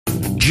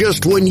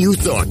just when you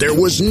thought there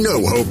was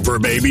no hope for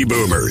baby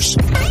boomers.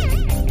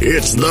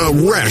 It's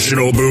the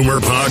Rational Boomer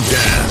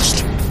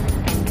Podcast.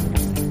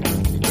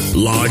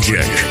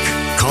 Logic,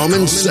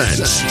 common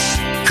sense,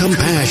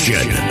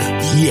 compassion.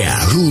 Yeah,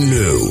 who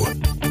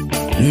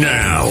knew?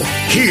 Now,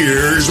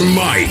 here's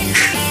Mike.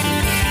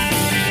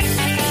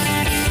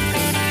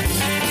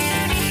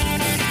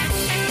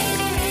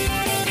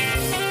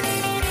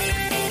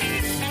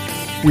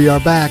 We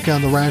are back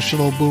on the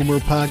Rational Boomer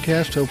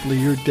Podcast. Hopefully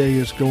your day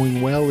is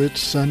going well.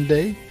 It's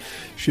Sunday.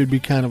 Should be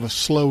kind of a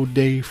slow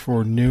day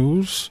for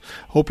news.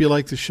 Hope you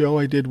like the show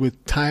I did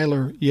with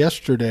Tyler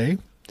yesterday.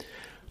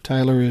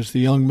 Tyler is the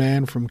young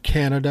man from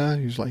Canada.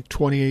 He's like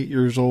 28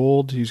 years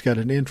old. He's got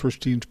an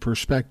interesting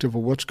perspective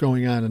of what's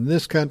going on in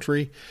this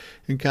country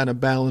and kind of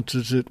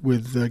balances it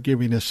with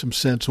giving us some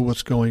sense of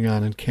what's going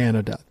on in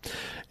Canada.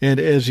 And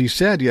as he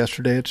said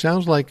yesterday, it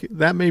sounds like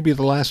that may be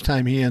the last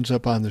time he ends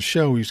up on the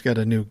show. He's got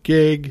a new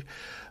gig,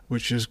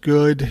 which is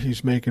good.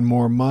 He's making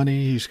more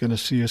money. He's going to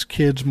see his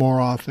kids more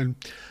often.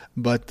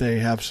 But they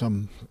have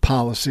some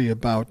policy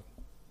about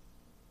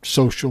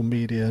social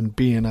media and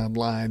being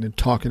online and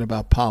talking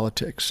about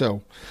politics.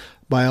 So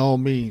by all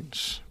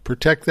means,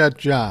 protect that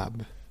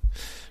job.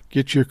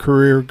 Get your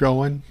career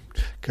going,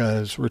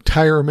 because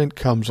retirement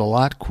comes a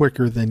lot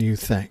quicker than you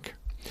think.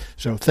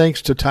 So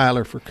thanks to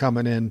Tyler for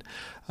coming in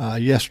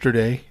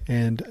yesterday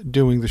and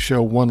doing the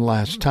show one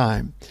last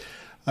time.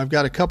 I've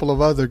got a couple of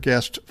other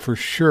guests for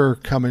sure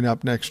coming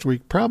up next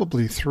week,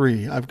 probably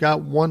 3. I've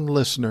got one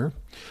listener.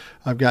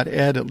 I've got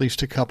Ed at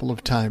least a couple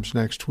of times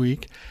next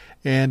week.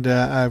 And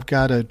I've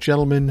got a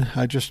gentleman,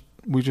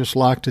 we just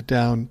locked it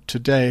down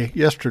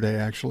yesterday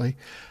actually,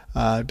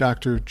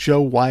 Dr.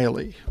 Joe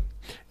Wiley.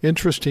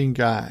 Interesting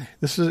guy.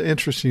 This is an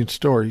interesting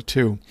story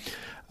too.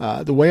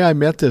 The way I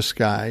met this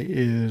guy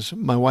is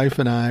my wife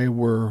and I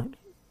were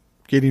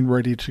getting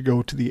ready to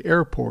go to the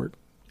airport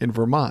in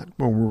Vermont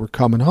when we were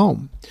coming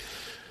home.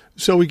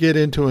 So we get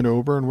into an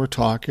Uber and we're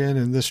talking,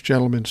 and this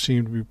gentleman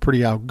seemed to be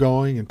pretty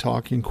outgoing and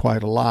talking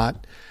quite a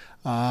lot.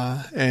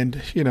 And,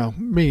 you know,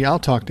 me, I'll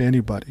talk to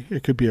anybody.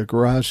 It could be a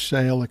garage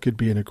sale. It could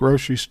be in a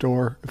grocery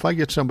store. If I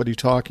get somebody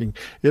talking,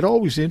 it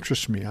always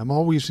interests me. I'm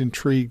always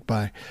intrigued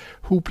by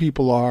who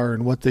people are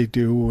and what they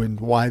do and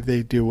why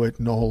they do it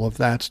and all of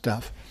that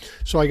stuff.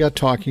 So I got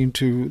talking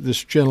to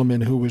this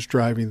gentleman who was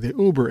driving the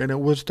Uber, and it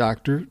was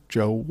Dr.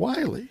 Joe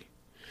Wiley.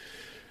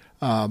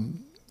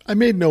 I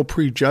made no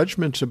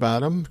prejudgments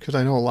about him because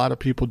I know a lot of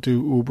people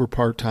do Uber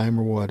part-time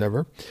or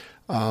whatever.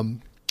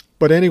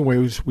 But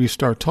anyways, we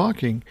start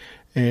talking,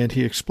 and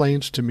he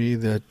explains to me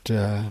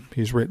that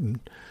he's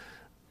written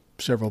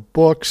several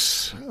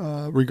books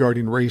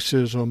regarding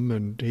racism,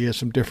 and he has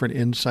some different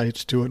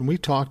insights to it. And we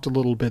talked a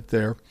little bit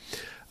there.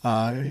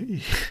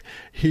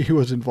 He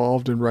was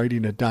involved in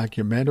writing a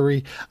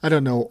documentary. I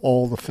don't know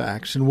all the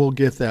facts, and we'll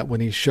get that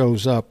when he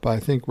shows up. I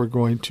think we're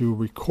going to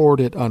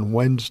record it on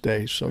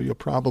Wednesday, so you'll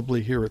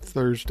probably hear it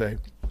Thursday.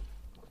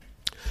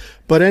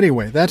 But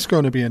anyway, that's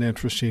going to be an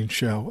interesting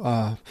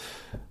show.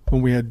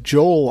 When we had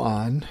Joel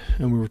on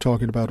and we were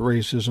talking about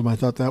racism, I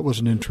thought that was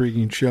an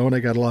intriguing show, and I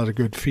got a lot of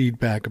good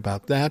feedback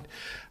about that.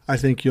 I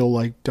think you'll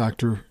like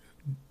Dr.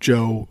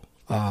 Joe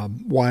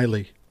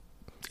Wiley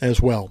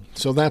as well.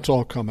 So that's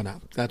all coming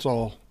up. That's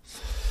all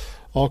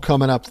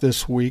coming up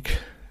this week.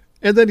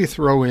 And then you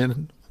throw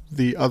in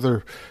the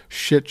other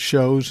shit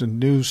shows and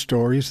news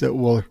stories that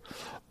will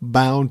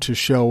bound to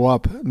show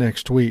up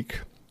next week.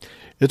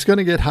 It's going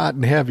to get hot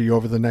and heavy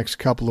over the next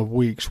couple of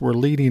weeks. We're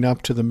leading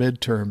up to the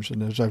midterms,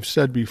 and as I've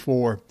said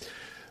before,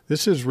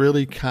 this is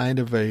really kind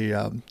of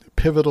a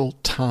pivotal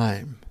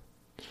time.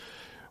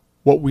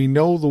 What we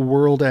know the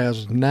world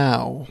as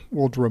now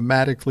will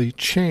dramatically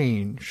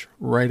change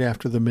right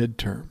after the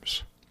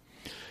midterms,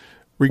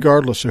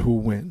 regardless of who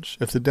wins.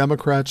 If the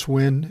Democrats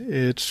win,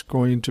 it's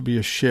going to be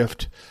a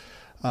shift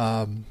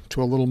to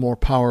a little more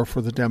power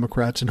for the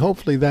Democrats, and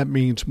hopefully that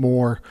means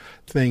more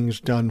things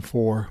done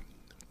for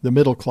the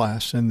middle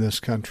class in this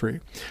country.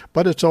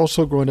 But it's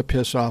also going to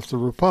piss off the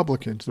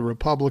Republicans. The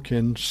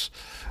Republicans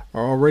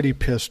are already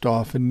pissed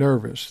off and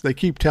nervous. They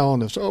keep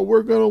telling us, oh,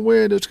 we're going to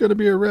win. It's going to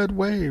be a red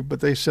wave.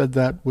 But they said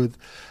that with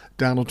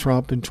Donald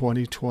Trump in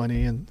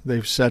 2020, and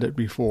they've said it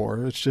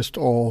before. It's just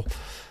all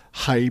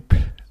hype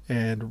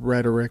and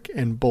rhetoric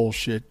and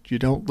bullshit. You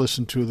don't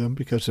listen to them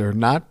because they're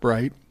not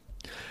bright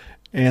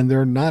and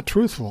they're not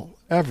truthful,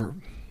 ever.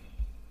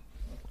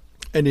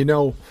 And you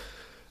know,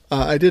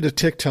 I did a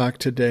TikTok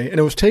today, and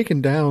it was taken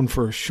down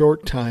for a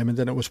short time, and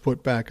then it was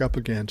put back up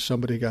again.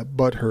 Somebody got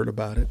butthurt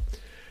about it.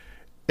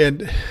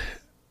 And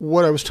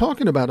what I was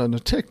talking about on the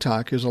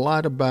TikTok is a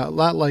lot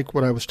like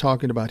what I was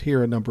talking about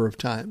here a number of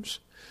times.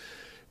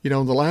 You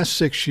know, in the last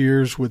 6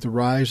 years with the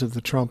rise of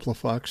the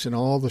Trump-la-fucks and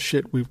all the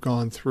shit we've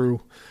gone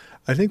through,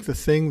 I think the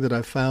thing that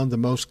I found the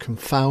most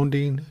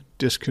confounding,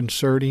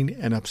 disconcerting,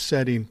 and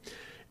upsetting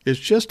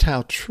is just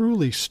how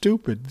truly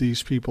stupid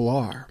these people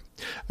are.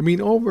 I mean,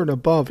 over and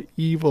above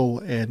evil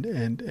and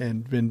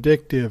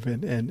vindictive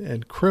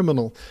and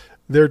criminal,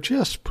 they're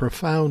just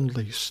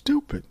profoundly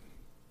stupid.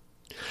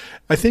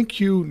 I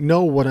think you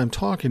know what I'm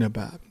talking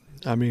about.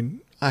 I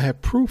mean, I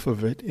have proof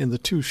of it in the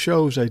 2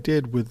 shows I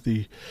did with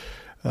the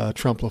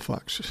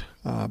Trumplafucks,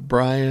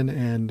 Brian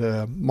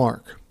and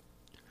Mark.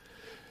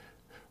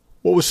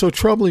 What was so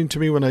troubling to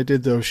me when I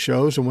did those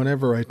shows, and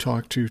whenever I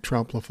talk to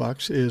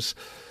Trumplafucks, is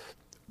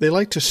they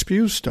like to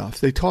spew stuff.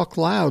 They talk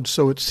loud,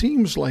 so it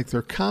seems like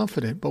they're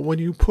confident, but when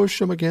you push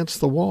them against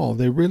the wall,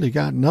 they really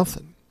got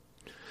nothing.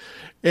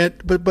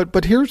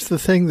 But here's the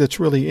thing that's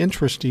really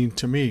interesting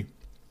to me.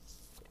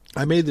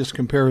 I made this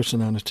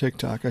comparison on a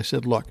TikTok. I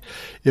said, look,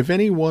 if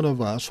any one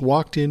of us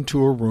walked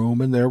into a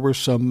room and there were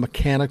some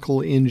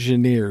mechanical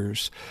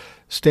engineers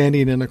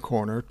standing in a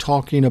corner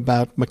talking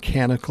about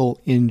mechanical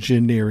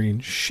engineering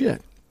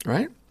shit,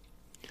 right?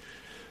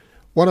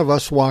 One of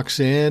us walks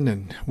in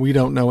and we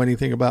don't know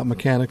anything about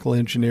mechanical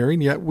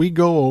engineering, yet we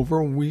go over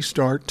and we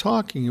start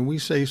talking and we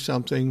say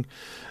something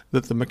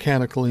that the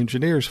mechanical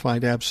engineers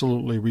find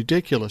absolutely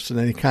ridiculous, and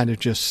they kind of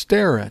just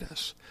stare at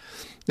us.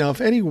 Now,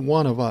 if any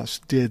one of us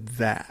did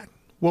that,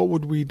 what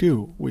would we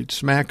do? We'd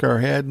smack our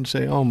head and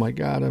say, oh my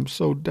God, I'm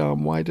so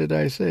dumb. Why did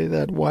I say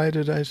that? Why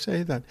did I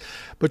say that?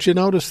 But you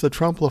notice the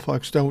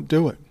Trumplafucks don't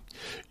do it.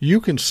 You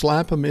can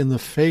slap them in the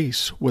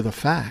face with a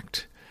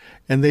fact,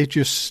 and they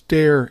just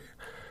stare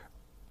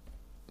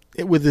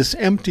with this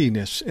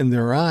emptiness in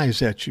their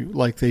eyes at you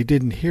like they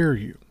didn't hear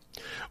you.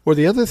 Or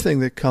the other thing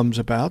that comes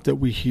about that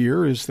we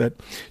hear is that,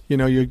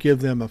 you give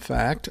them a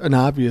fact, an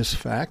obvious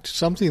fact,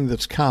 something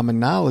that's common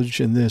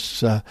knowledge in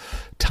this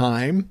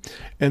time,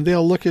 and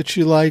they'll look at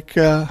you like,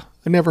 I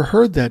never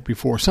heard that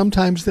before.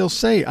 Sometimes they'll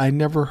say, I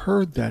never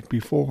heard that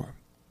before.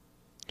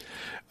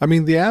 I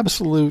mean, the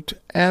absolute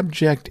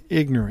abject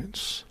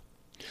ignorance,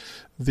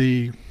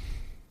 the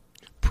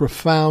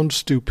profound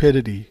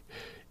stupidity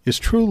is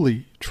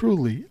truly,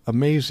 truly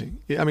amazing.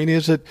 I mean,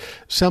 is it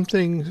some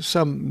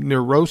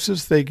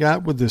neurosis they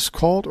got with this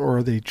cult, or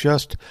are they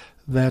just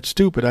that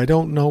stupid? I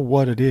don't know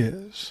what it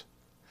is.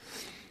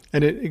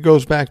 And it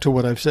goes back to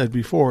what I've said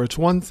before. It's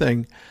one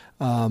thing,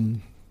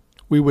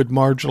 we would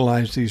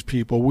marginalize these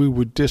people, we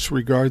would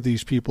disregard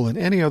these people in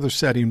any other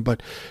setting,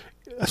 but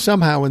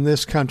somehow in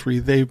this country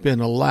they've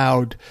been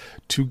allowed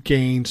to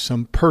gain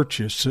some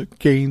purchase,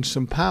 gain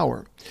some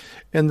power.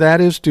 And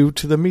that is due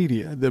to the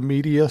media. The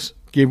media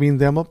giving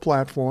them a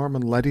platform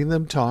and letting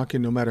them talk,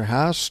 and no matter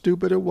how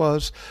stupid it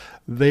was,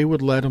 they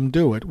would let them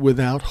do it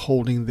without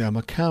holding them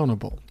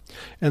accountable.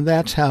 And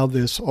that's how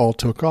this all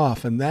took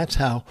off, and that's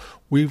how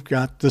we've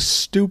got the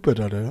stupid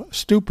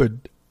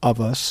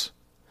of us,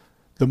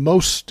 the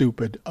most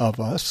stupid of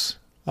us,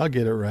 I'll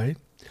get it right,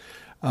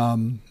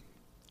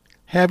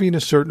 having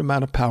a certain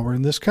amount of power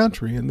in this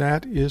country, and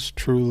that is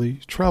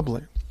truly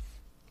troubling.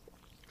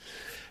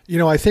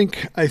 I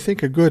think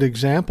a good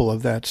example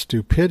of that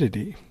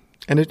stupidity,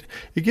 and it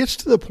gets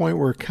to the point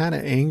where it kind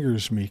of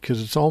angers me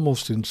because it's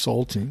almost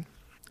insulting.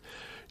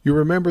 You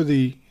remember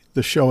the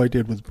show I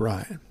did with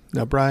Brian.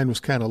 Now, Brian was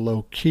kind of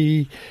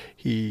low-key.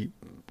 He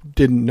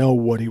didn't know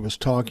what he was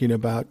talking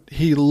about.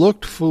 He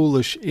looked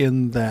foolish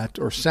in that,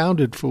 or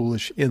sounded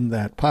foolish in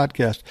that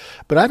podcast,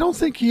 but I don't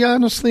think he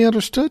honestly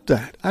understood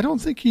that. I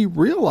don't think he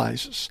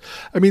realizes.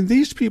 I mean,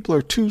 these people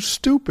are too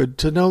stupid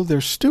to know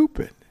they're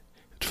stupid.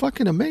 It's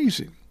fucking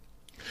amazing.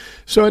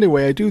 So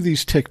anyway, I do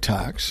these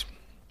TikToks,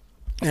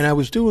 and I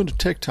was doing a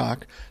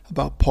TikTok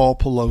about Paul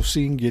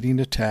Pelosi and getting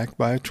attacked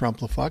by a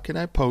Trumplafuck, and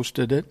I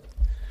posted it.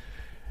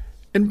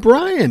 And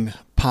Brian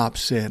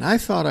pops in. I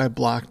thought I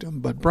blocked him,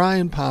 but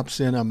Brian pops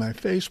in on my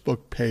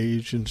Facebook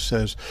page and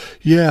says,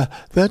 yeah,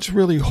 that's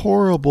really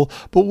horrible,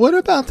 but what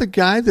about the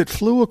guy that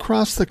flew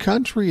across the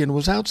country and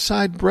was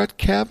outside Brett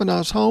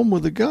Kavanaugh's home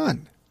with a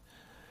gun?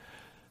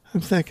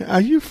 I'm thinking,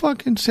 are you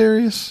fucking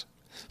serious?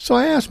 So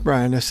I asked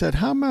Brian, I said,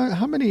 how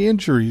many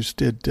injuries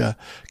did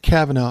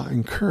Kavanaugh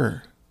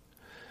incur?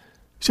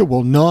 He said,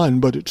 well, none,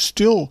 but it's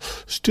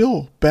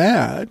still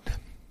bad.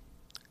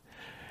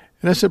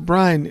 And I said,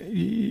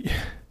 Brian,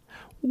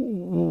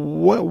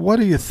 what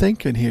are you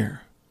thinking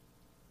here?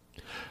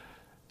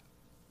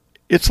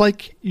 It's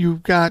like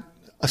you've got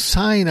a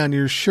sign on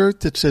your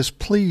shirt that says,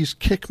 please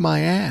kick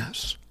my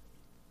ass.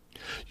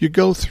 You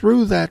go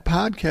through that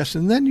podcast,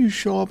 and then you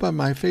show up on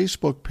my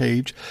Facebook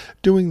page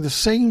doing the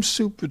same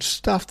stupid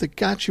stuff that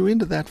got you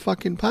into that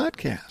fucking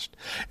podcast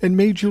and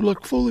made you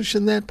look foolish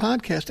in that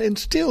podcast, and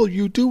still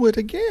you do it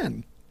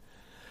again.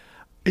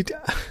 And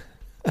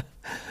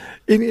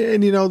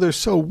they're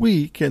so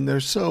weak, and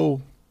they're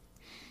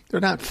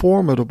not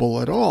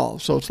formidable at all.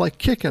 So it's like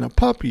kicking a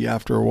puppy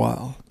after a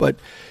while. But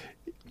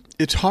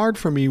it's hard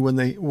for me when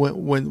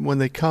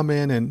they come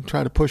in and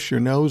try to push your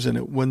nose in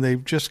it when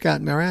they've just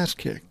gotten their ass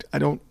kicked. I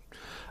don't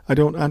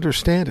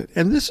understand it.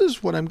 And this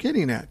is what I'm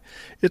getting at.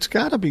 It's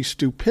got to be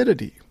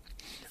stupidity.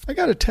 I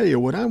got to tell you,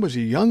 when I was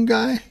a young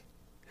guy,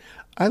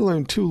 I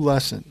learned 2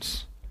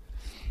 lessons.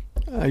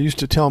 I used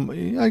to tell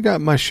them, I got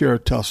my share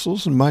of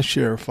tussles and my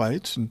share of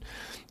fights, and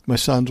my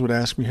sons would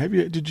ask me,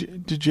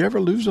 did you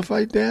ever lose a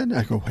fight, Dad?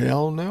 I go,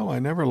 hell no, I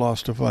never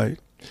lost a fight.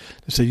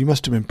 They say, you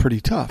must have been pretty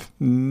tough.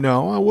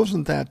 No, I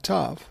wasn't that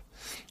tough.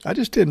 I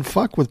just didn't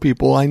fuck with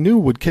people I knew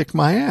would kick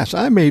my ass.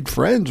 I made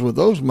friends with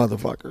those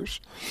motherfuckers.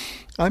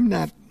 I'm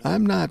not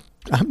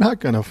I'm not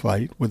going to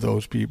fight with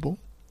those people.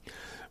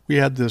 We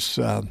had this,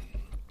 I'm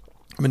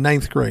in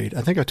ninth grade.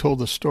 I think I told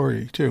this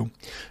story too.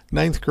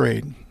 Ninth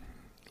grade,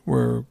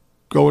 we're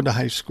going to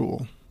high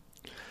school.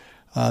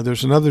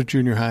 There's another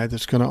junior high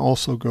that's going to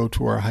also go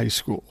to our high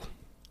school.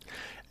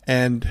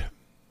 And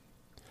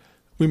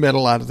we met a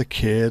lot of the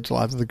kids, a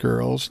lot of the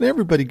girls, and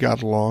everybody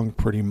got along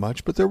pretty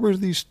much. But there were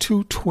these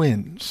two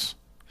twin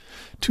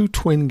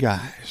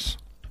guys.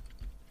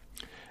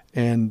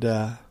 And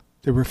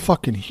they were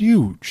fucking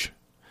huge.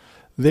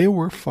 They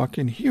were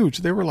fucking huge.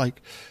 They were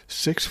like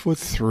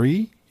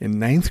 6'3" in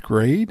ninth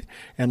grade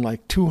and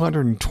like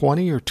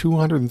 220 or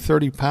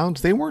 230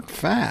 pounds. They weren't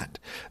fat.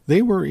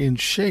 They were in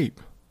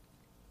shape.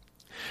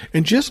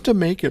 And just to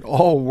make it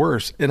all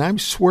worse, and I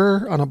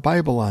swear on a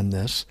Bible on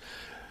this,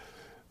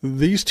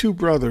 these two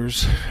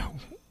brothers'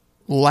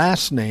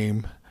 last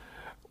name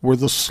were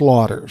the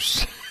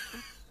Slaughters.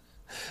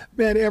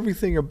 Man,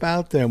 everything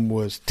about them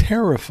was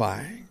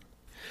terrifying.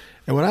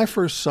 And when I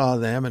first saw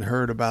them and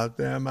heard about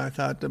them, I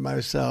thought to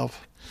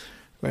myself,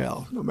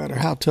 well, no matter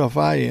how tough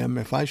I am,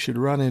 if I should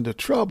run into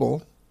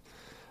trouble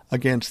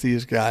against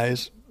these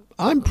guys,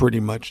 I'm pretty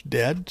much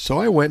dead. So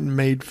I went and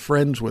made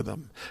friends with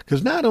them.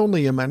 Because not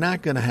only am I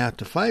not going to have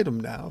to fight them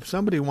now, if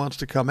somebody wants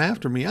to come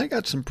after me, I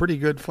got some pretty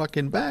good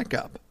fucking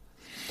backup.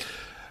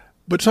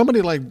 But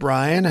somebody like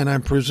Brian, and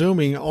I'm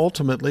presuming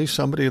ultimately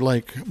somebody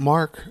like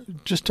Mark,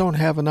 just don't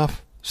have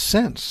enough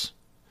sense.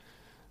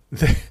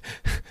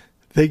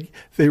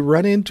 They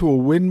run into a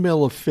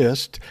windmill of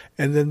fist,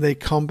 and then they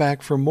come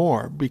back for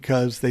more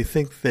because they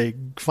think they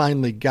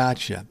finally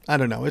got you. I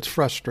don't know. It's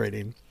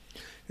frustrating.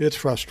 It's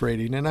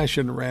frustrating, and I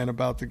shouldn't rant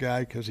about the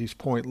guy because he's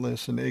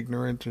pointless and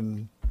ignorant,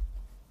 and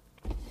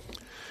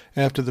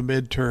after the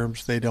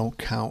midterms, they don't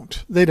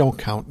count. They don't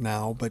count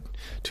now, but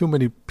too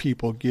many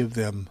people give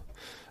them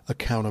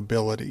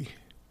accountability.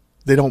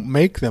 They don't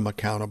make them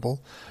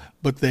accountable,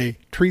 but they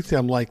treat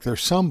them like they're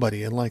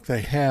somebody and like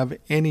they have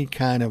any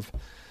kind of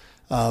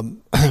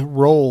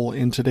role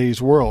in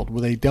today's world.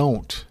 Well, they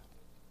don't.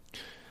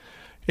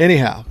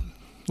 Anyhow,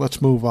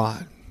 let's move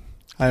on.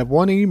 I have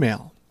one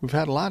email. We've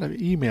had a lot of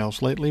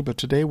emails lately, but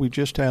today we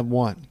just have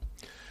one.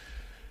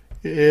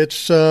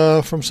 It's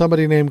from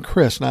somebody named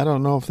Chris, and I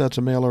don't know if that's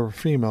a male or a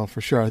female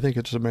for sure. I think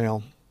it's a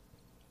male.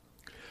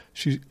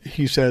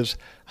 He says,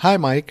 "Hi,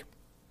 Mike.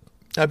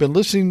 I've been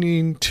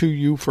listening to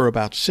you for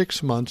about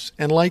 6 months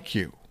and like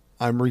you.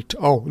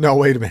 Oh, no,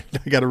 wait a minute.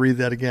 I got to read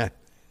that again.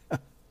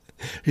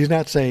 He's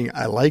not saying,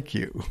 I like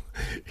you.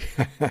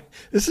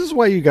 This is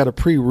why you got to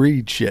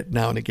pre-read shit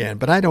now and again,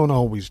 but I don't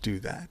always do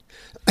that.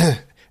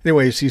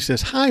 Anyways, he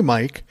says, "Hi,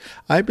 Mike.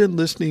 I've been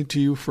listening to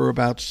you for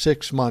about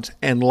 6 months,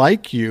 and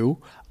like you,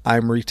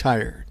 I'm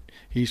retired."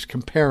 He's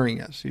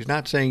comparing us. He's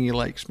not saying he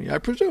likes me. I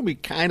presume he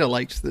kind of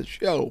likes the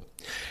show.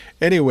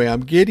 Anyway,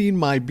 I'm getting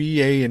my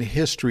BA in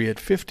history at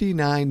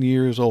 59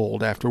 years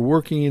old after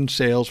working in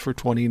sales for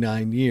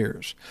 29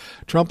 years.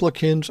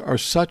 Trumplicans are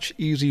such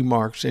easy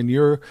marks, and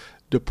your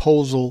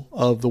disposal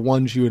of the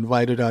ones you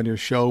invited on your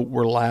show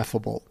were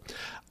laughable.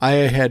 I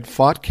had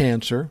fought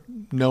cancer.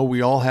 No,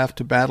 we all have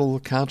to battle the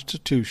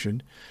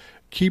Constitution.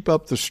 Keep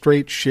up the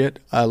straight shit.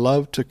 I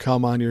love to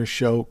come on your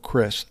show,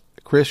 Chris.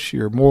 Chris,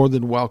 you're more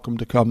than welcome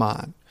to come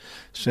on.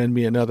 Send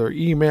me another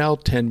email.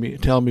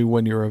 Tell me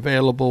when you're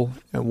available,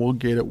 and we'll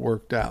get it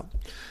worked out.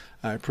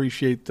 I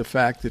appreciate the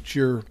fact that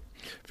you're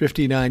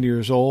 59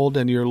 years old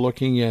and you're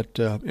looking at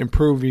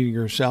improving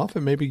yourself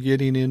and maybe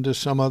getting into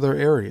some other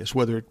areas,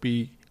 whether it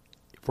be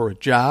for a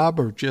job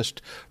or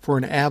just for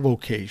an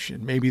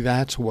avocation. Maybe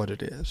that's what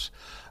it is.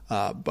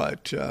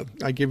 But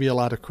I give you a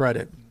lot of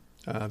credit.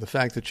 The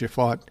fact that you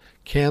fought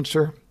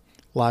cancer,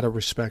 a lot of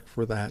respect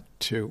for that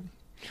too.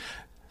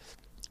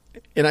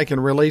 And I can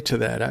relate to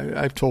that.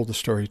 I've told the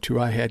story too.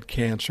 I had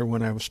cancer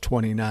when I was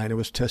 29. It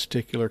was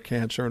testicular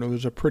cancer, and it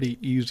was a pretty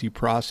easy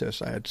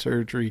process. I had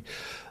surgery,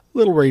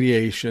 little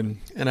radiation,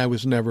 and I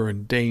was never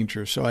in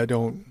danger. So I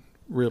don't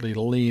really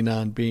lean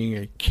on being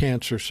a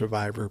cancer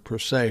survivor per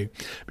se,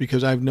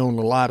 because I've known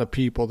a lot of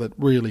people that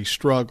really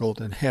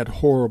struggled and had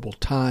horrible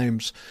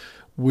times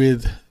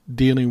with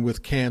dealing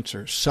with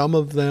cancer. Some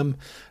of them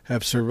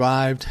have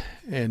survived,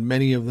 and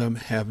many of them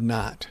have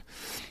not.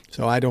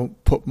 So I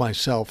don't put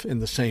myself in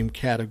the same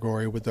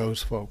category with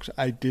those folks.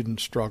 I didn't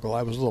struggle.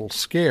 I was a little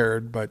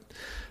scared, but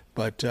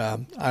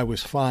I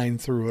was fine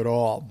through it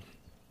all.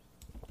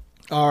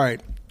 All right.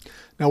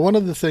 Now, one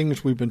of the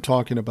things we've been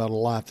talking about a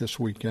lot this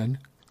weekend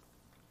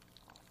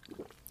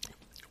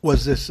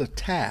was this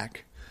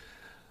attack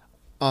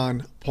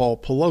on Paul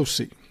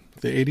Pelosi,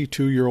 the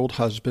 82-year-old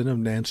husband of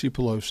Nancy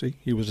Pelosi.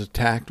 He was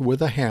attacked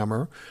with a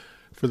hammer.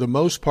 For the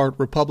most part,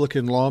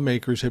 Republican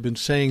lawmakers have been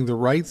saying the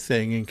right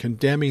thing and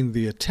condemning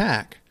the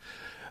attack.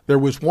 There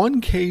was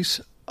one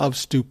case of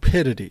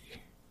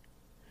stupidity.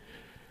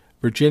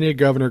 Virginia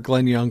Governor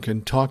Glenn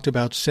Youngkin talked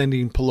about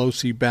sending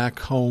Pelosi back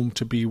home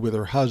to be with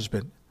her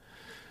husband.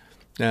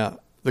 Now,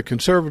 the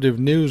conservative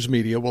news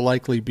media will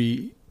likely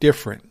be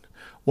different.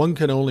 One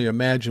can only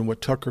imagine what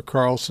Tucker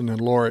Carlson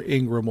and Laura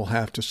Ingraham will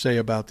have to say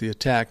about the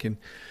attack. And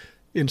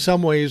in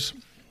some ways,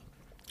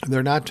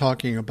 They're not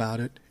talking about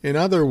it. In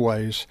other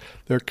ways,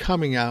 they're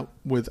coming out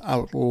with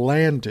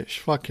outlandish,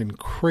 fucking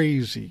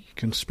crazy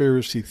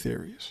conspiracy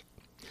theories.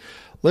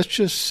 Let's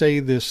just say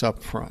this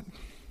up front.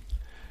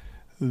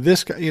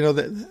 This guy,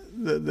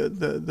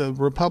 the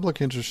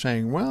Republicans are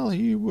saying, well,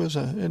 he was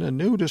in a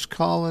nudist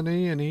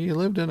colony and he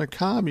lived in a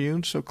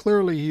commune, so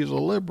clearly he's a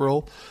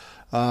liberal.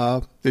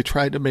 They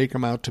tried to make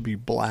him out to be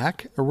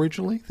black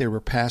originally. They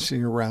were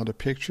passing around a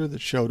picture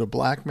that showed a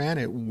black man.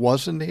 It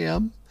wasn't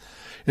him.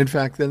 In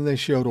fact, then they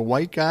showed a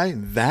white guy.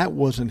 That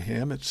wasn't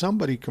him. It's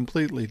somebody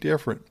completely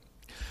different.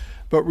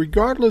 But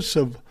regardless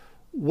of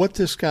what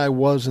this guy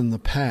was in the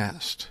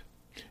past,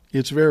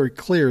 it's very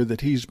clear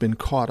that he's been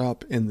caught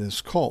up in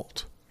this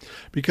cult.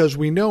 Because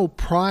we know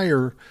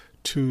prior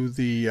to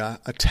the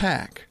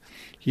attack,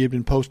 he had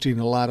been posting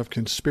a lot of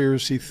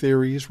conspiracy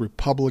theories,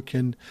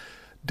 Republican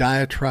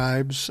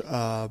diatribes,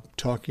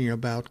 talking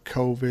about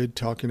COVID,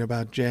 talking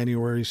about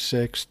January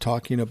 6th,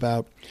 talking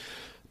about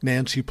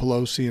Nancy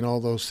Pelosi and all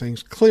those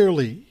things.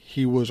 Clearly,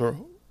 he was a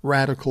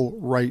radical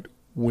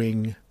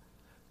right-wing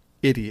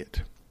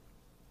idiot.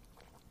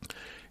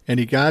 And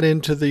he got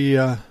into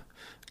the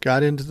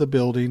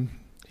building.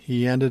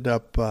 He ended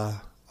up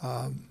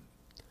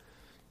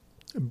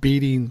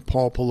beating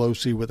Paul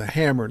Pelosi with a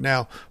hammer.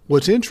 Now,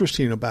 what's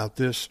interesting about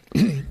this,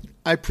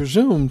 I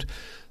presumed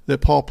that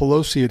Paul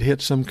Pelosi had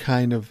hit some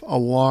kind of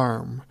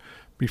alarm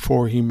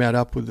before he met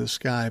up with this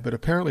guy, but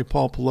apparently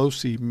Paul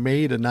Pelosi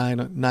made a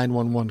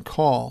 911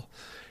 call,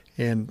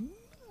 and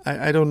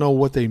I don't know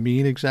what they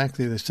mean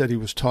exactly. They said he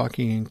was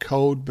talking in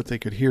code, but they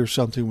could hear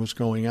something was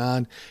going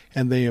on,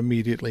 and they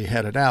immediately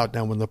headed out.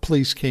 Now, when the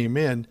police came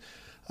in,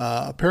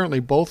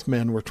 apparently both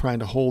men were trying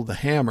to hold the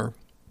hammer,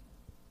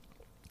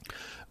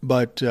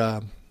 but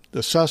the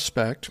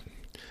suspect,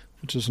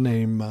 which is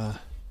named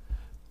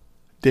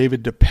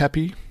David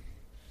DePappy,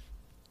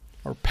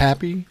 or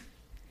Pappy,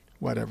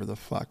 whatever the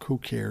fuck, who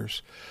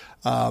cares,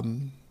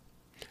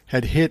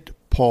 had hit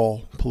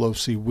Paul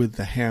Pelosi with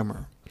the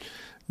hammer.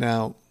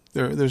 Now,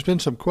 there's been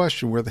some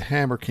question where the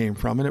hammer came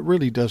from, and it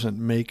really doesn't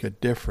make a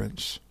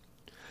difference.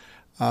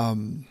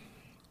 At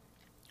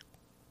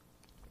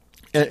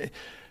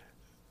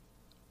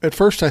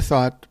first I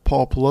thought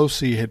Paul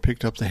Pelosi had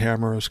picked up the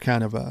hammer as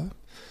kind of a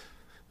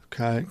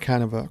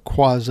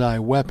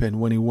quasi-weapon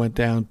when he went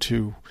down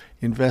to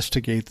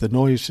investigate the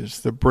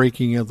noises, the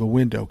breaking of the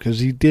window,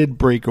 because he did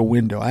break a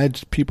window. I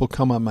had people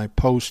come on my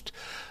post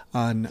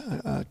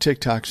on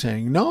TikTok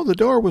saying, no, the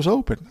door was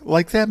open.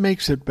 Like, that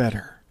makes it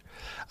better.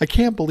 I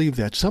can't believe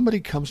that. Somebody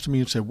comes to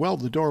me and said, well,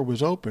 the door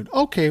was open.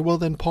 Okay, well,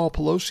 then Paul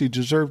Pelosi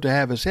deserved to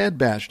have his head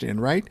bashed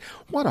in, right?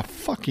 What a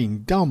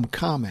fucking dumb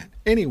comment.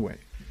 Anyway,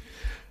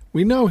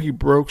 we know he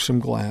broke some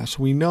glass.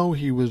 We know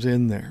he was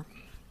in there.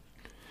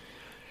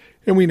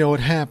 And we know it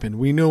happened.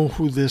 We know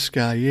who this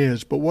guy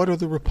is. But what are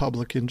the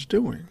Republicans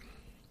doing?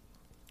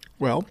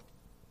 Well,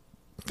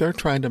 they're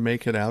trying to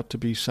make it out to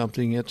be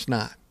something it's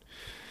not.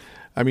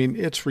 I mean,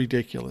 it's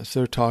ridiculous.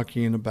 They're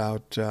talking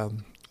about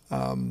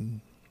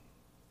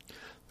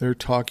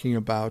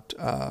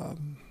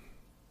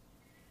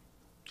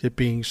it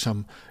being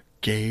some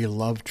gay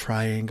love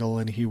triangle,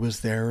 and he was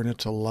there, and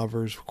it's a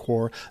lover's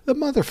quarrel. The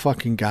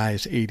motherfucking guy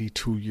is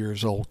 82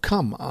 years old.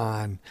 Come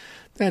on.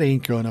 That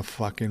ain't gonna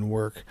fucking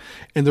work.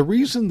 And the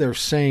reason they're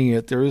saying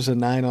it, there is a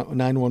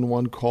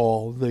 911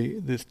 call,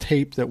 the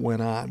tape that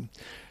went on.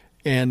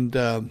 And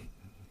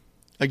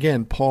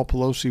again, Paul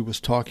Pelosi was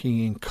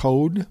talking in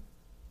code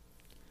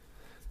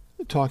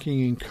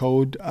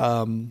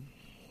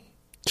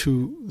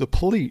to the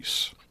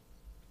police.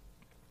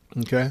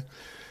 Okay?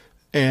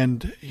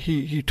 And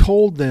he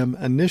told them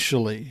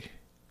initially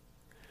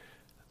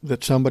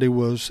that somebody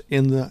was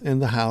in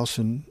the house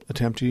and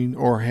attempting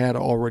or had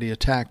already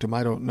attacked him.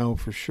 I don't know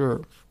for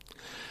sure.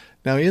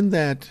 Now, in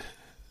that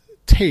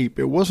tape,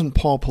 it wasn't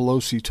Paul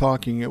Pelosi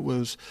talking. It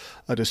was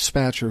a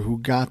dispatcher who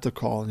got the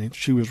call, and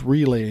she was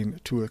relaying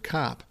it to a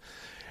cop.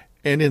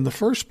 And in the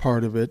first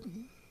part of it,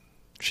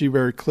 she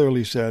very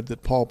clearly said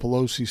that Paul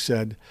Pelosi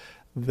said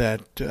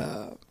that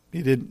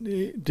he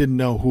didn't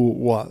know who it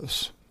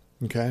was.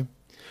 Okay?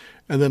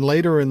 And then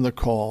later in the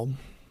call,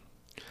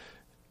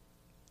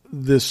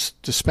 this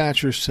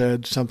dispatcher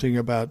said something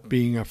about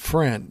being a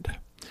friend.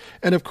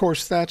 And of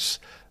course, that's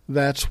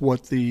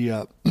what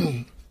the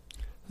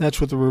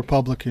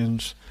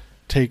Republicans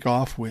take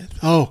off with.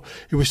 Oh,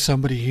 it was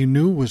somebody he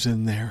knew was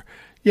in there.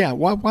 Yeah,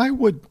 why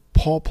would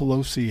Paul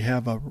Pelosi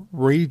have a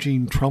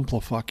raging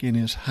Trumplefuck in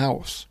his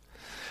house?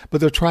 But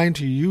they're trying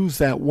to use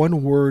that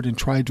one word and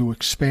try to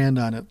expand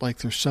on it like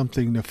there's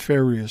something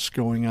nefarious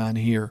going on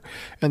here.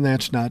 And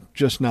that's not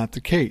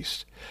the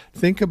case.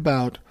 Think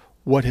about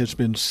what has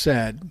been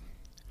said.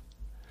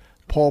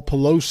 Paul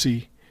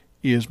Pelosi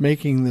is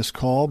making this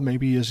call,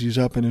 maybe as he's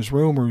up in his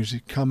room or he's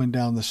coming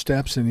down the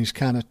steps, and he's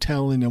kind of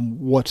telling him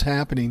what's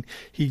happening.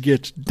 He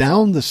gets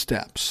down the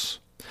steps.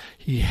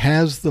 He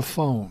has the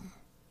phone.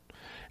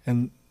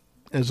 And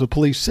as the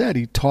police said,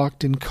 he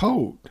talked in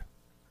code.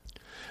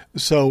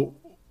 So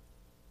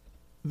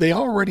they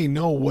already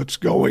know what's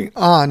going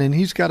on, and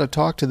he's got to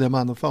talk to them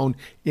on the phone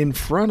in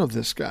front of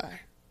this guy.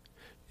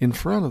 in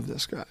front of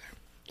this guy.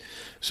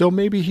 So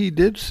maybe he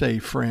did say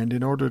friend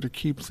in order to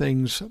keep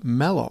things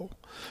mellow.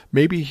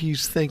 Maybe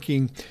he's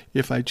thinking,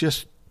 if I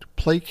just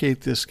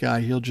placate this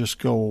guy, he'll just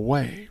go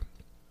away.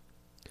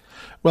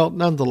 Well,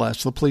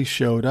 nonetheless, the police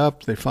showed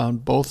up. They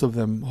found both of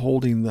them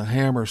holding the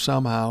hammer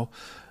somehow.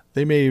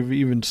 They may have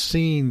even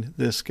seen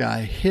this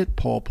guy hit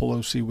Paul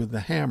Pelosi with the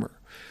hammer.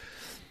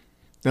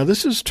 Now,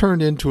 this has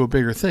turned into a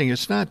bigger thing.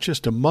 It's not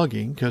just a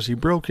mugging because he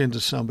broke into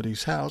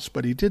somebody's house,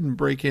 but he didn't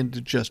break into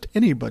just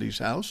anybody's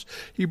house.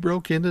 He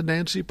broke into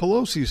Nancy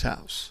Pelosi's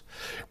house.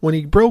 When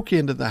he broke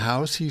into the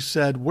house, he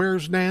said,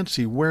 "Where's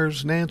Nancy?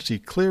 Where's Nancy?"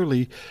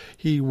 Clearly,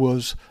 he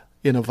was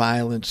in a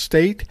violent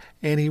state,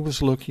 and he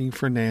was looking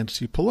for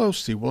Nancy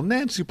Pelosi. Well,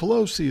 Nancy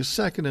Pelosi is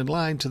second in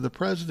line to the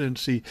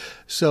presidency,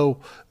 so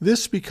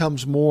this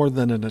becomes more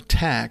than an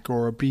attack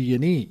or a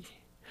B&E.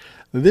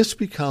 This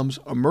becomes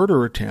a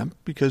murder attempt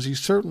because he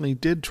certainly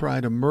did try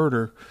to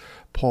murder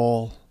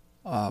Paul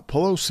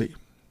Pelosi.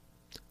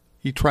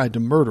 He tried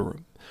to murder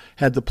him.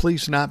 Had the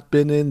police not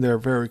been in there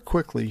very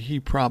quickly, he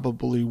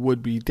probably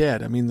would be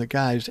dead. I mean, the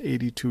guy's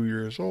 82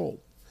 years old.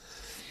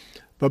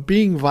 But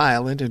being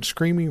violent and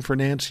screaming for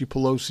Nancy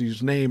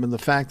Pelosi's name and the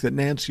fact that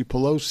Nancy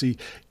Pelosi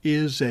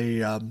is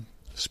a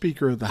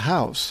Speaker of the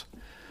House,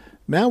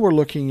 now we're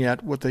looking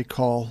at what they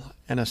call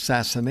an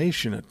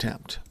assassination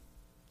attempt.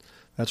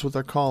 That's what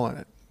they're calling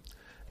it.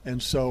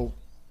 And so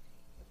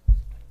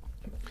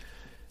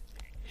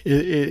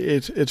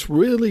it's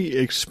really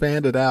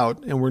expanded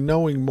out, and we're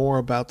knowing more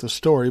about the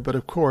story. But,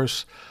 of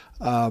course,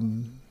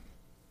 the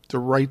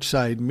right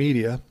side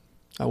media,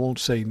 I won't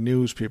say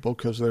news people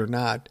because they're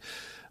not,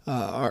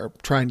 are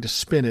trying to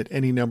spin it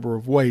any number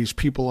of ways.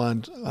 People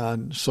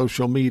on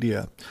social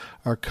media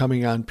are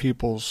coming on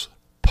people's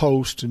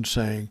posts and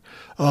saying,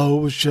 oh,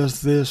 it was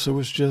just this, it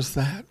was just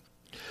that.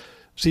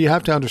 So you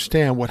have to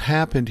understand what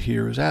happened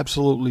here is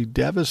absolutely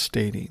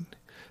devastating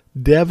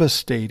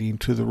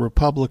to the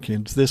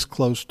Republicans this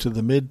close to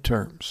the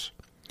midterms.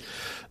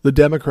 The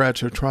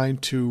Democrats are trying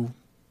to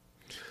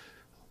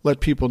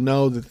let people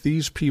know that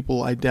these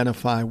people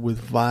identify with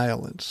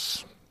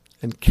violence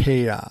and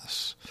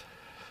chaos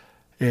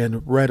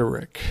and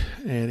rhetoric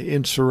and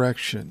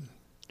insurrection.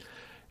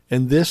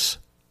 And this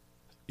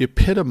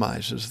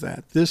epitomizes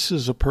that. This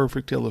is a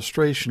perfect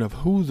illustration of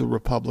who the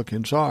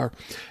Republicans are.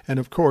 And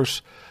of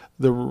course,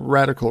 the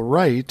radical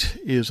right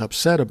is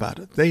upset about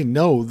it. They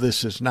know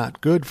this is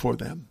not good for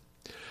them.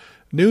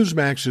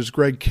 Newsmax's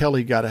Greg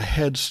Kelly got a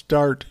head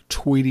start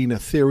tweeting a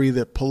theory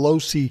that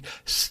Pelosi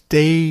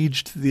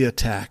staged the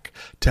attack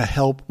to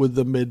help with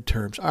the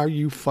midterms. Are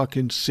you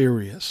fucking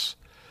serious?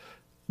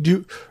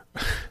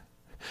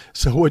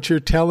 So what you're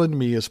telling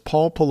me is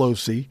Paul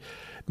Pelosi,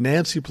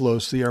 Nancy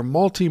Pelosi are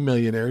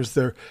multimillionaires.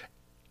 They're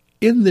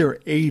in their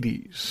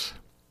 80s.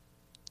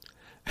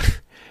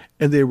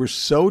 And they were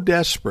so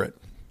desperate.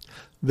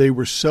 They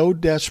were so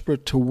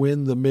desperate to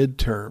win the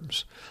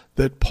midterms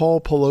that Paul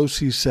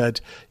Pelosi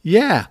said,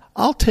 yeah,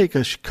 I'll take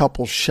a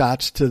couple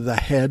shots to the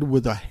head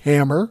with a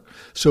hammer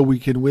so we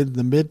can win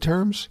the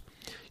midterms.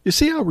 You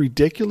see how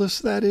ridiculous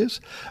that is?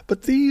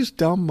 But these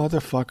dumb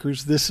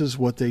motherfuckers, this is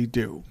what they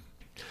do.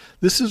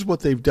 This is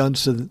what they've done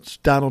since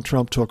Donald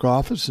Trump took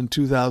office in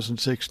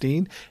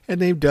 2016, and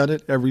they've done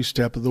it every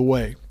step of the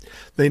way.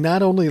 They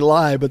not only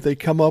lie, but they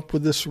come up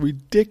with this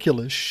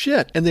ridiculous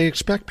shit, and they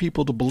expect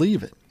people to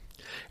believe it.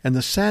 And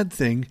the sad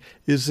thing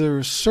is there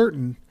is a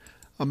certain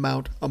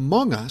amount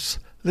among us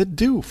that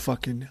do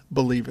fucking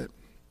believe it.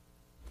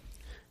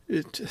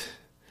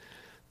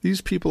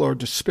 These people are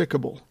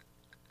despicable.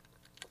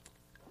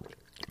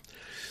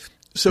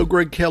 So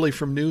Greg Kelly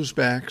from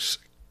Newsmax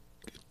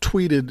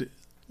tweeted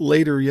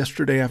later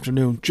yesterday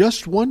afternoon,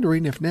 just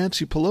wondering if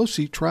Nancy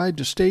Pelosi tried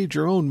to stage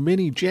her own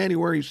mini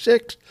January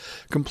 6th,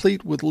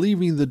 complete with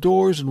leaving the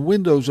doors and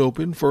windows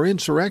open for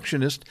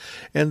insurrectionists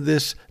and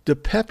this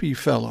DePepe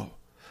fellow.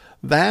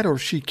 That or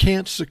she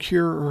can't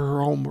secure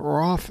her home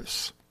or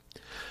office.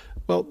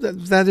 Well,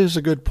 that is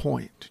a good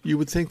point. You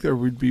would think there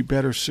would be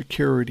better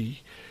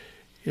security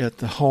at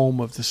the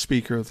home of the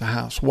Speaker of the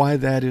House. Why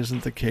that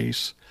isn't the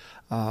case,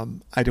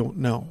 I don't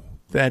know.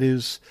 That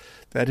is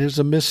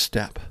a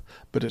misstep.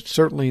 But it's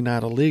certainly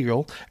not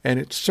illegal, and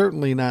it's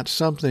certainly not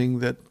something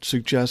that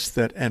suggests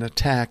that an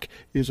attack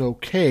is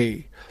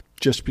okay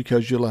just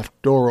because you left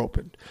the door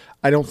open.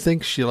 I don't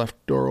think she left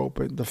the door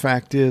open. The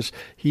fact is,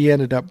 he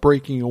ended up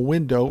breaking a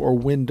window or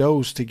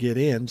windows to get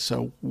in,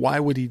 so why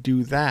would he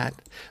do that,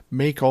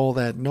 make all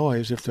that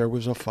noise if there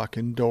was a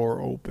fucking door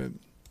open?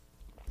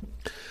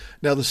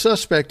 Now, the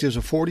suspect is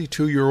a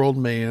 42-year-old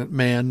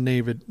man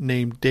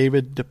named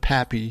David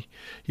DePape.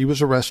 He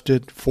was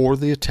arrested for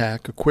the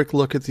attack. A quick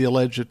look at the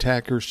alleged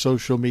attacker's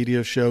social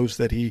media shows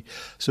that he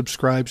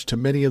subscribes to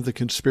many of the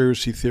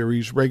conspiracy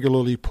theories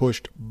regularly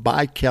pushed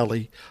by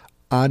Kelly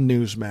on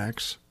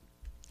Newsmax.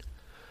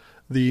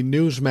 The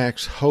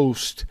Newsmax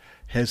host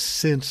has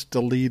since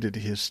deleted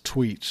his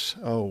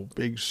tweets. Oh,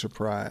 big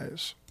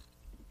surprise.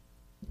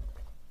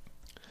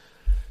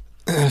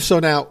 So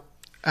now,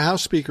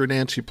 House Speaker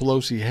Nancy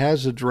Pelosi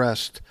has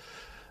addressed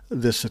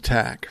this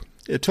attack.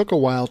 It took a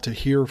while to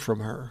hear from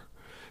her.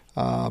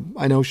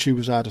 I know she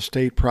was out of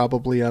state,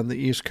 probably on the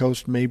East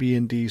Coast, maybe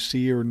in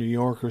D.C. or New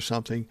York or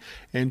something,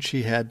 and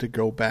she had to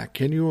go back.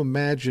 Can you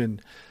imagine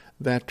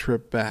that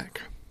trip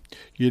back?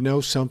 You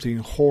know something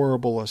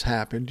horrible has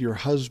happened. Your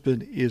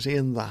husband is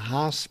in the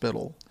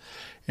hospital,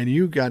 and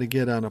you got to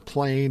get on a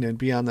plane and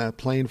be on that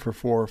plane for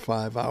 4 or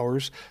 5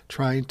 hours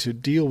trying to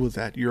deal with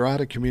that. You're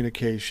out of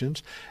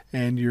communications,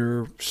 and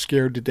you're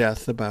scared to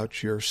death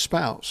about your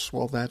spouse.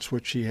 Well, that's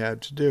what she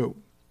had to do.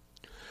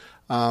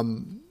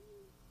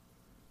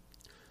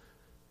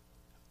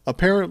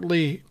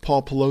 Apparently,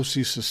 Paul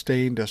Pelosi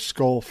sustained a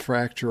skull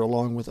fracture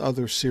along with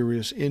other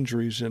serious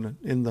injuries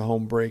in the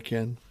home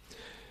break-in.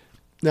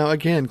 Now,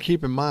 again,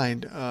 keep in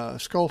mind,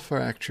 skull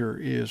fracture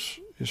is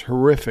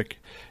horrific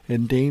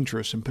and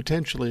dangerous and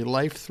potentially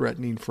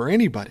life-threatening for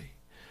anybody.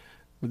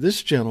 But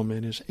this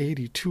gentleman is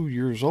 82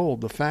 years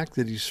old. The fact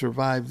that he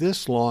survived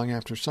this long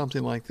after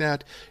something like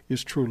that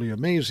is truly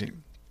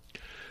amazing.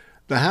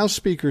 The House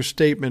Speaker's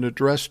statement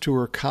addressed to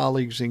her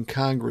colleagues in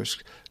Congress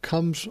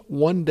comes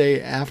one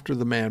day after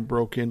the man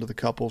broke into the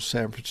couple's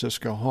San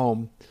Francisco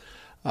home.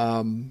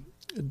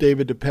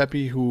 David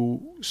DePepe,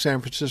 who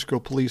San Francisco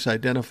police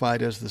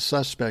identified as the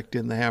suspect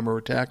in the hammer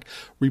attack,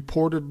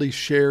 reportedly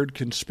shared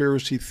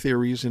conspiracy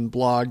theories and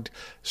blogged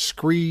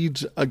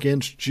screeds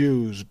against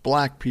Jews,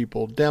 black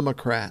people,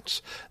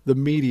 Democrats, the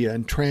media,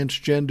 and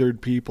transgendered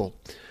people.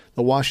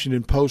 The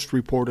Washington Post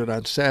reported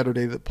on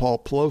Saturday that Paul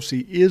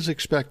Pelosi is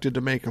expected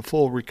to make a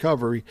full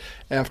recovery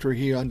after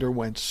he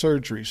underwent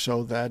surgery,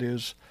 so that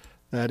is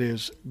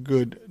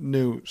good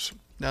news.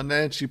 Now,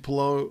 Nancy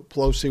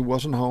Pelosi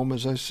wasn't home,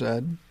 as I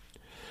said,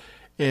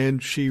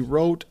 and she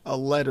wrote a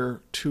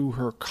letter to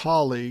her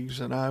colleagues,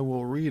 and I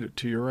will read it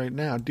to you right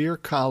now. Dear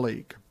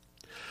colleague,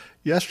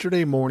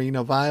 yesterday morning,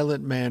 a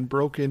violent man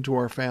broke into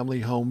our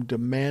family home,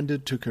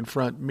 demanded to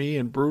confront me,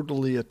 and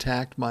brutally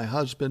attacked my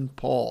husband,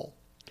 Paul.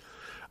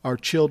 Our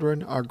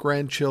children, our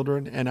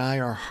grandchildren, and I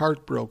are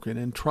heartbroken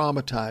and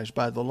traumatized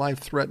by the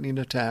life-threatening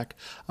attack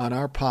on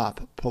our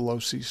pop,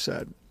 Pelosi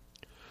said.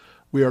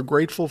 We are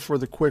grateful for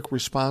the quick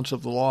response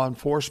of the law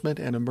enforcement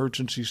and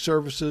emergency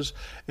services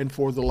and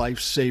for the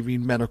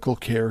life-saving medical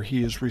care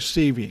he is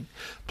receiving.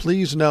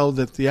 Please know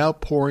that the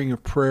outpouring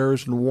of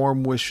prayers and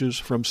warm wishes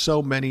from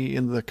so many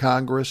in the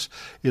Congress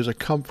is a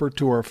comfort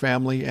to our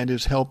family and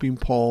is helping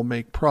Paul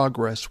make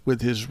progress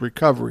with his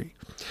recovery.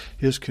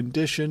 His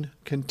condition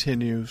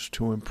continues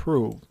to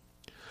improve.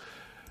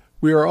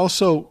 We are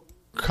also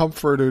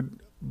comforted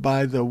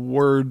by the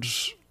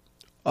words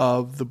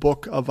of the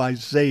book of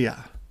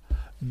Isaiah.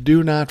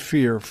 Do not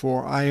fear,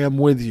 for I am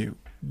with you.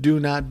 Do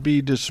not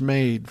be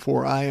dismayed,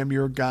 for I am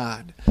your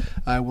God.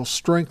 I will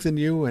strengthen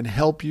you and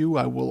help you.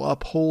 I will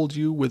uphold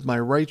you with my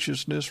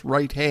righteousness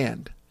right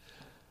hand.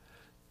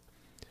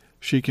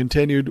 She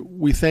continued,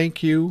 we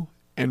thank you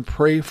and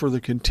pray for the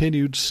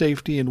continued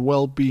safety and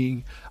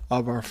well-being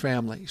of our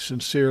family.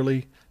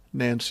 Sincerely,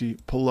 Nancy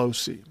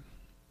Pelosi.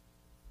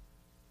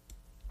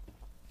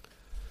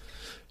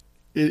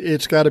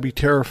 It's got to be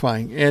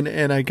terrifying.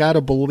 And I got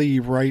to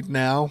believe right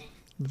now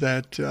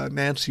that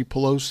Nancy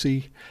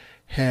Pelosi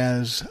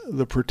has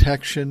the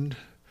protection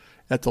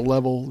at the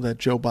level that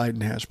Joe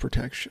Biden has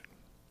protection.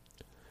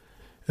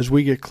 As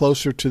we get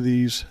closer to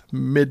these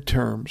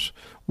midterms,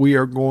 we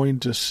are going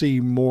to see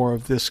more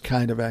of this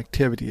kind of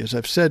activity. As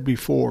I've said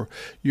before,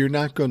 you're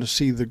not going to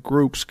see the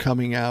groups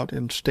coming out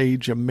and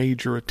stage a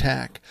major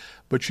attack,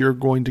 but you're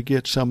going to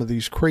get some of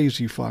these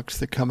crazy fucks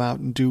that come out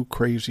and do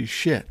crazy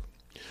shit.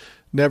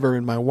 Never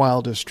in my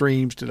wildest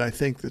dreams did I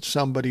think that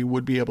somebody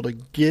would be able to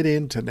get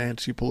into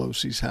Nancy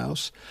Pelosi's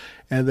house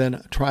and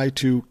then try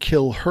to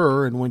kill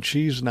her, and when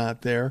she's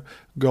not there,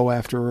 go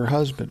after her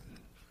husband.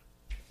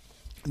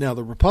 Now,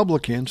 the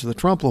Republicans, the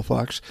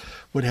Trump-a-fucks,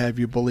 would have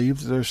you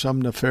believe that there's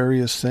some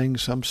nefarious thing,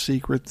 some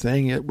secret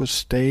thing. It was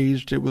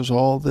staged. It was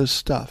all this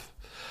stuff.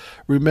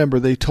 Remember,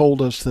 they told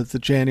us that the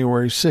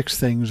January 6th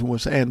thing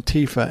was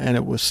Antifa and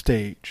it was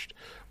staged,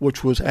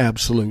 which was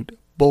absolute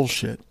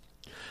bullshit.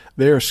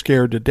 They're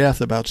scared to death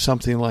about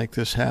something like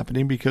this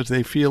happening because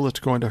they feel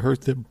it's going to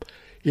hurt them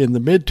in the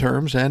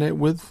midterms, and it,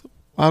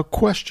 without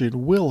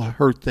question, will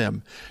hurt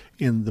them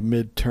in the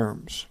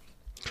midterms.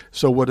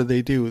 So what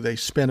do? They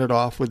spin it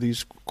off with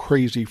these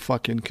crazy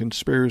fucking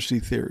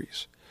conspiracy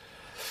theories.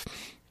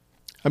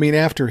 I mean,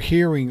 after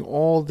hearing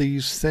all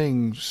these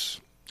things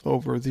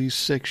over these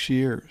 6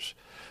 years,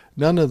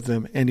 none of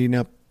them ending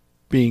up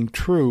being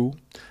true,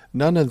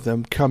 none of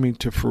them coming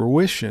to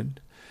fruition,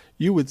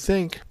 you would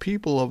think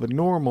people of a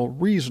normal,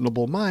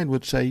 reasonable mind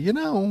would say, you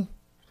know,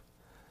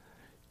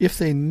 if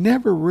they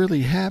never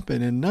really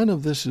happen and none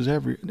of this is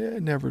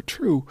never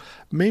true,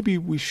 maybe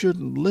we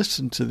shouldn't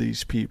listen to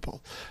these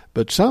people.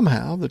 But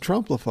somehow the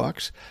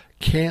Trump-a-fucks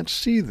can't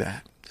see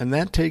that. And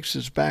that takes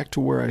us back to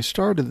where I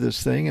started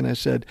this thing, and I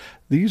said,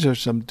 these are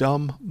some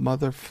dumb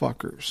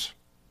motherfuckers.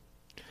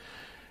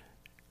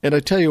 And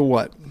I tell you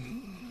what,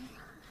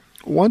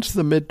 once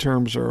the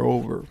midterms are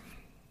over,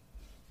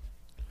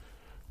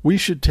 we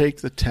should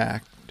take the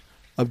tact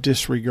of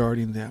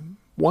disregarding them.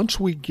 Once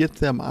we get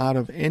them out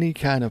of any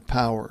kind of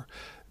power,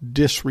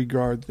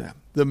 disregard them.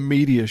 The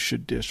media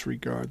should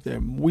disregard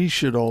them. We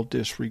should all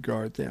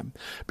disregard them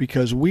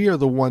because we are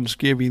the ones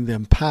giving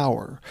them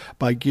power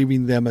by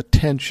giving them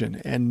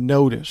attention and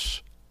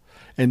notice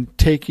and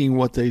taking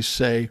what they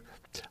say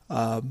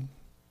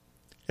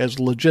as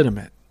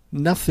legitimate.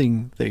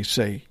 Nothing they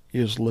say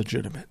is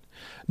legitimate.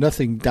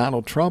 Nothing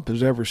Donald Trump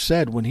has ever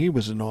said when he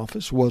was in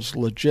office was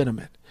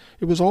legitimate.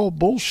 It was all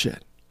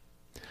bullshit.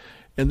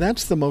 And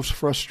that's the most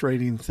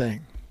frustrating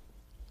thing.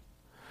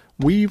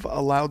 We've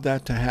allowed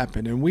that to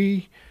happen. And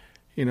we,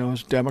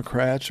 as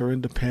Democrats or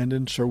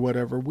independents or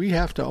whatever, we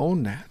have to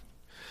own that.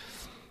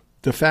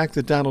 The fact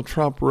that Donald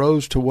Trump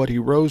rose to what he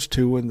rose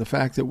to, and the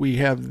fact that we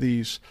have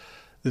this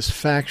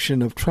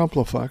faction of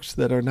Trumplafucks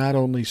that are not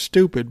only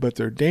stupid, but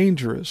they're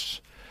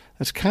dangerous,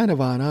 that's kind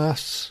of on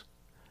us.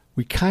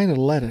 We kind of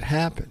let it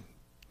happen.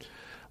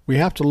 We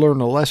have to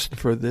learn a lesson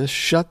for this,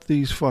 shut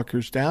these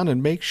fuckers down,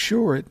 and make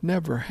sure it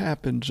never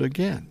happens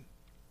again.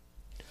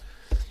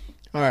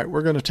 All right,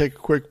 we're going to take a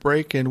quick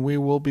break, and we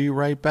will be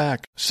right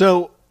back.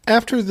 So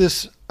after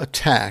this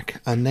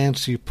attack on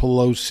Nancy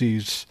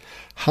Pelosi's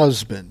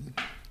husband,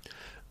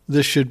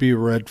 this should be a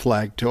red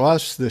flag to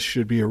us. This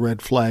should be a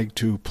red flag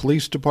to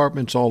police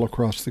departments all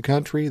across the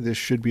country. This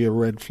should be a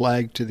red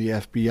flag to the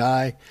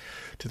FBI,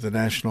 to the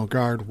National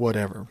Guard,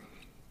 whatever.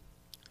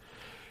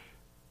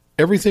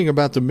 Everything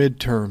about the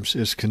midterms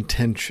is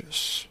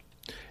contentious.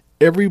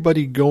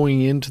 Everybody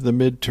going into the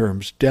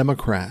midterms,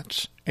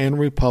 Democrats and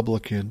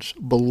Republicans,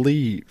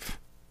 believe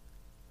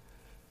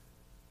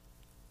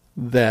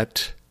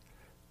that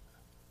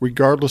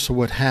regardless of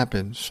what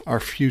happens,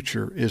 our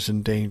future is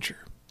in danger.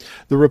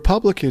 The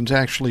Republicans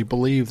actually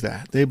believe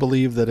that. They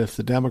believe that if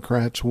the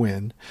Democrats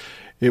win,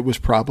 it was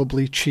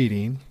probably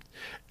cheating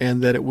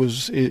and that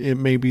it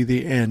may be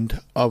the end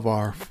of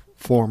our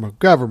form of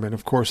government.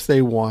 Of course,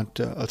 they want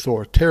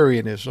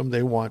authoritarianism.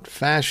 They want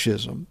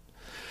fascism.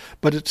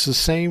 But it's the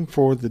same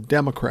for the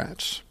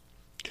Democrats.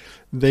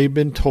 They've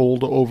been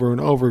told over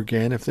and over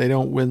again, if they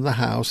don't win the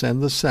House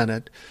and the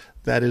Senate,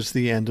 that is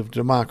the end of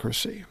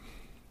democracy.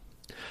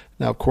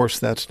 Now, of course,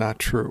 that's not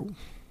true.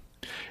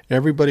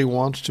 Everybody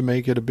wants to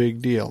make it a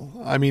big deal.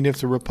 I mean, if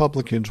the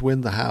Republicans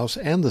win the House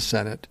and the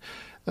Senate,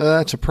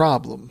 that's a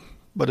problem.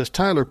 But as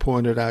Tyler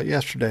pointed out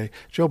yesterday,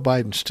 Joe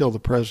Biden's still the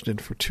president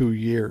for 2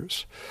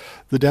 years.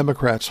 The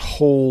Democrats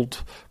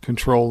hold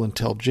control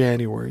until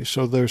January,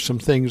 so there's some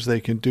things they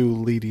can do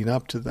leading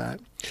up to that.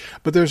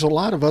 But there's a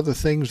lot of other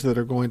things that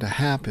are going to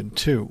happen,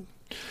 too.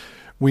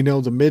 We know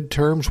the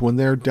midterms, when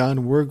they're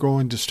done, we're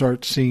going to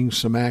start seeing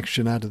some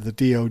action out of the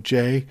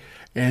DOJ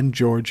and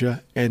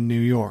Georgia and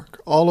New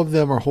York. All of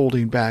them are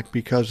holding back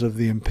because of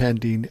the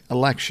impending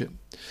election.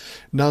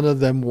 None of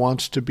them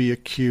wants to be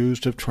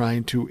accused of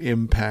trying to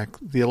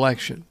impact the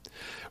election,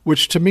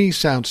 which to me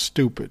sounds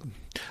stupid.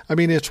 I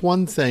mean, it's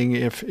one thing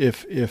if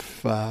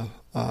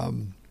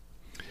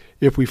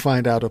we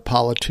find out a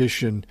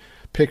politician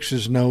picks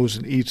his nose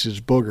and eats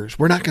his boogers.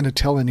 We're not going to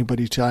tell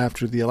anybody till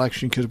after the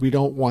election because we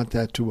don't want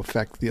that to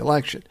affect the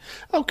election.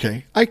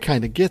 Okay, I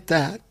kind of get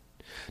that.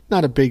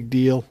 Not a big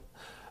deal.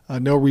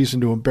 No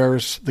reason to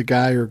embarrass the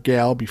guy or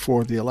gal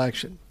before the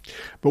election.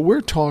 But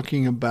we're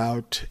talking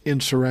about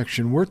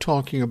insurrection. We're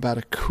talking about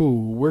a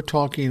coup. We're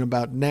talking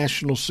about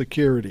national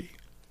security.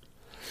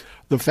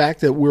 The fact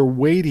that we're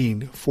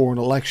waiting for an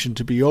election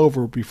to be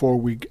over before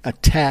we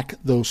attack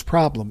those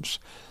problems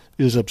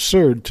is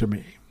absurd to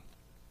me.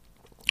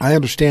 I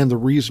understand the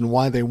reason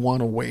why they want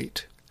to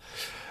wait.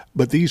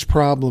 But these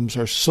problems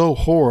are so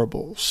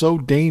horrible, so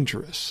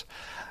dangerous.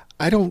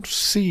 I don't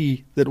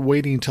see that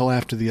waiting until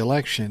after the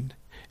election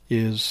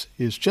is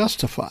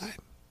justified.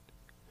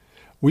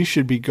 We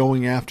should be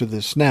going after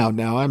this now.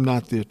 Now, I'm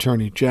not the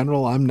Attorney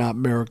General. I'm not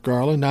Merrick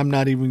Garland. I'm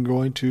not even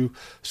going to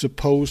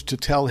suppose to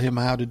tell him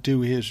how to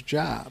do his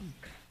job.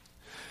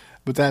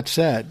 But that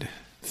said,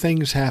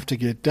 things have to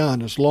get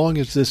done. As long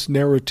as this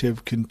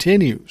narrative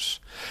continues,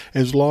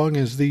 as long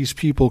as these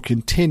people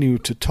continue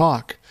to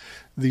talk,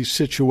 these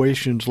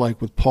situations like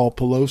with Paul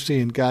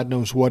Pelosi and God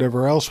knows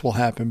whatever else will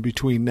happen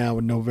between now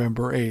and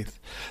November 8th,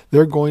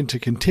 they're going to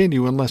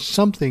continue unless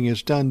something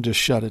is done to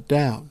shut it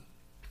down.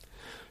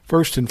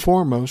 First and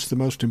foremost, the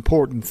most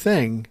important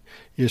thing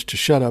is to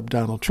shut up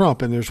Donald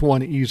Trump, and there's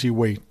one easy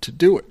way to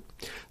do it.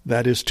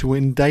 That is to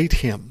indict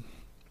him.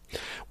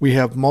 We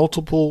have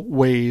multiple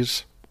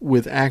ways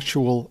with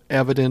actual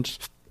evidence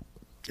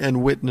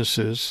and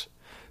witnesses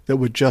that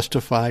would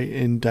justify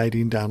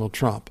indicting Donald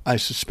Trump. I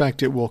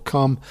suspect it will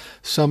come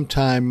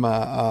sometime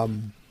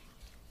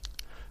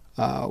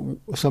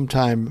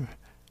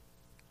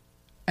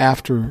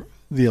after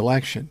the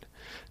election.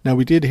 Now,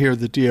 we did hear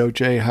the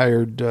DOJ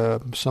hired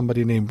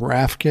somebody named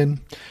Rafkin.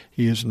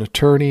 He is an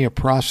attorney, a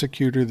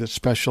prosecutor that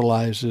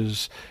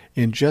specializes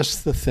in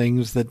just the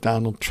things that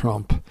Donald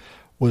Trump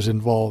was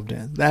involved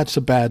in. That's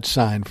a bad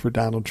sign for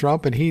Donald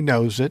Trump, and he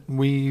knows it.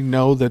 We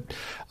know that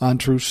on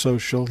Truth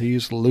Social,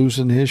 he's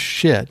losing his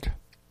shit.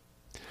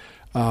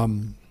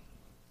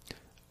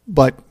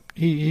 But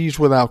he's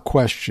without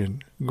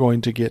question going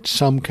to get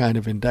some kind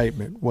of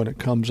indictment when it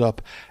comes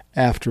up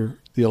after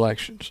the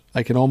elections.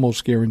 I can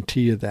almost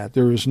guarantee you that.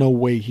 There is no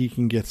way he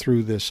can get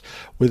through this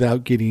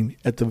without getting,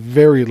 at the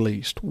very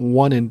least,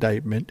 one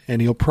indictment,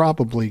 and he'll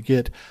probably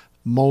get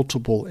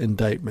multiple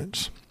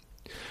indictments.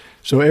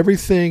 So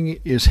everything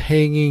is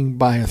hanging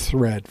by a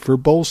thread for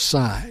both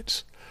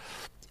sides.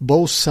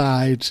 Both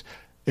sides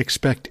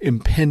expect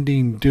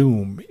impending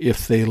doom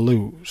if they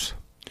lose.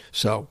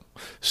 So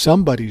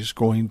somebody's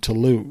going to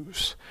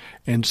lose,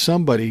 and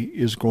somebody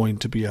is going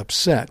to be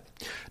upset.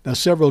 Now,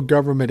 several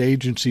government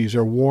agencies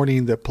are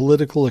warning that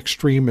political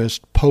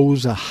extremists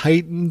pose a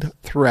heightened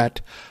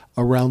threat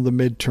around the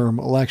midterm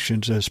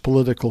elections, as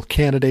political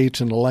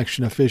candidates and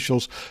election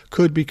officials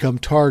could become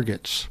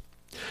targets.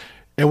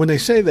 And when they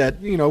say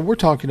that, we're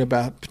talking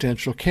about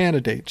potential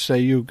candidates. Say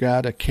you've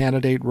got a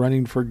candidate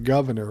running for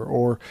governor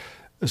or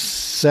a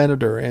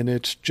senator, and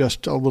it's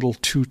just a little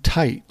too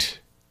tight.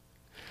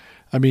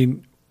 I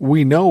mean,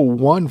 we know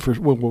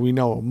we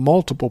know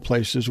multiple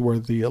places where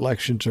the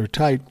elections are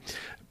tight.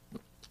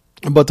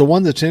 But the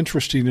one that's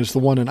interesting is the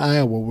one in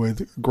Iowa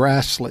with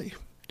Grassley.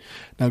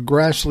 Now,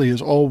 Grassley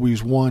has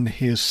always won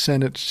his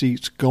Senate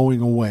seats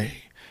going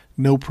away.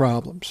 No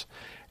problems.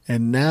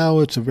 And now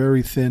it's a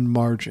very thin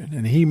margin,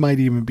 and he might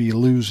even be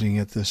losing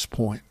at this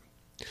point.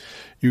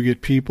 You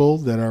get people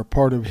that are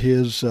part of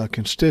his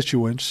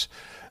constituents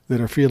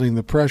that are feeling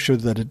the pressure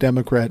that a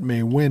Democrat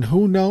may win.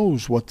 Who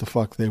knows what the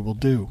fuck they will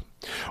do?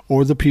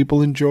 Or the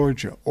people in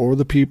Georgia, or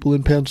the people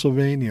in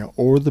Pennsylvania,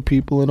 or the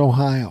people in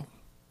Ohio.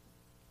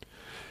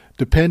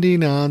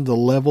 Depending on the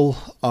level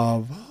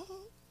of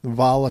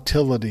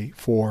volatility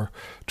for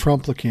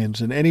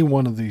Trumplicans in any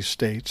one of these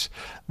states,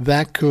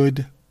 that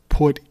could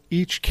put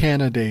each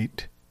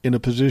candidate in a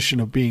position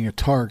of being a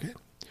target.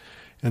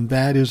 And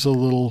that is a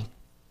little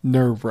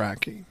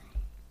nerve-wracking.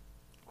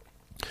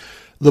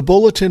 The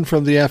bulletin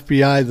from the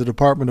FBI, the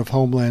Department of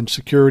Homeland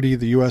Security,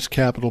 the U.S.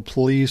 Capitol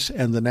Police,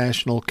 and the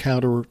National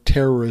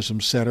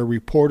Counterterrorism Center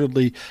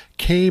reportedly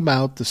came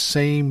out the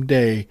same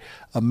day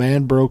a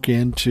man broke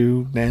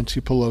into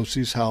Nancy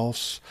Pelosi's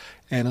house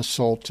and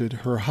assaulted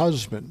her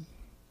husband.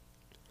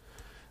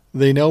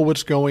 They know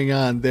what's going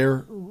on.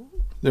 They're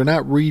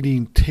not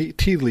reading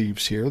tea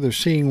leaves here. They're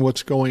seeing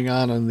what's going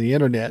on the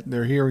internet, and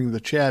they're hearing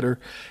the chatter,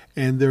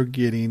 and they're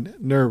getting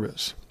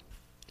nervous.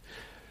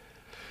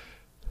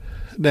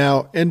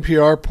 Now,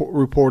 NPR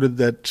reported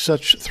that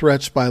such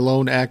threats by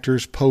lone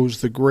actors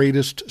pose the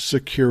greatest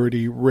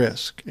security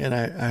risk. And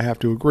I have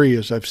to agree,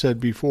 as I've said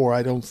before,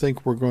 I don't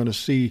think we're going to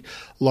see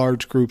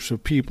large groups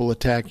of people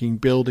attacking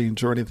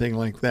buildings or anything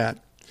like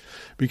that.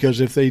 Because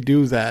if they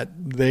do that,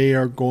 they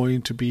are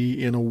going to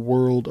be in a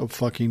world of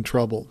fucking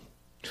trouble.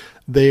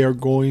 They are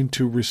going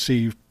to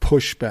receive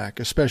pushback,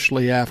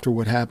 especially after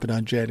what happened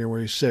on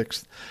January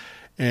 6th.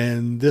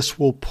 And this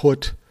will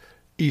put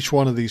each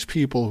one of these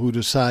people who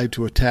decide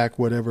to attack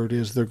whatever it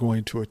is they're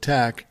going to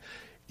attack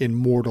in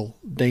mortal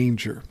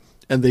danger.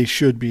 And they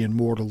should be in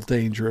mortal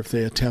danger if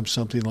they attempt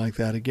something like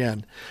that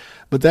again.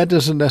 But that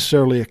doesn't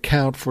necessarily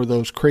account for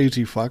those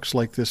crazy fucks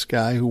like this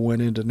guy who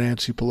went into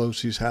Nancy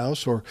Pelosi's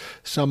house, or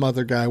some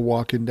other guy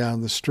walking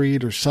down the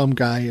street, or some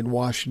guy in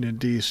Washington,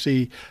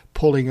 D.C.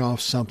 pulling off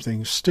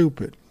something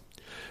stupid.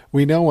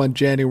 We know on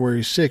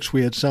January 6th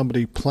we had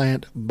somebody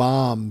plant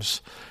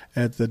bombs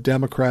at the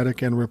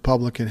Democratic and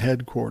Republican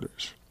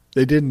headquarters.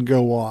 They didn't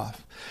go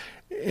off.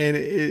 And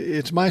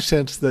it's my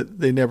sense that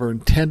they never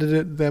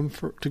intended them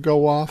to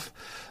go off.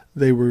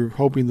 They were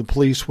hoping the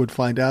police would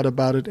find out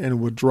about it and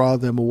would draw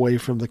them away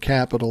from the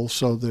Capitol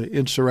so the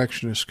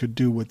insurrectionists could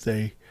do what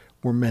they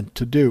were meant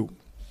to do.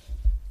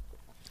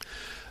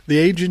 The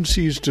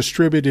agencies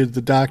distributed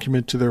the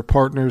document to their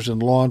partners in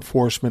law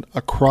enforcement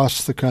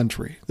across the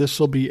country. This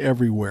will be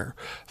everywhere.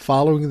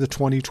 Following the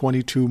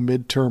 2022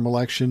 midterm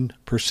election,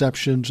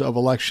 perceptions of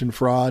election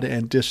fraud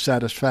and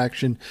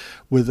dissatisfaction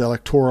with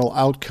electoral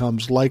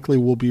outcomes likely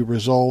will be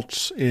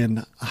results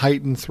in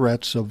heightened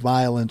threats of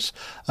violence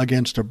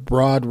against a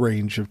broad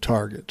range of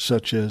targets,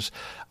 such as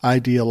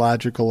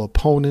ideological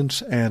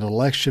opponents and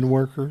election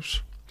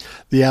workers.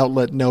 The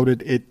outlet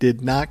noted it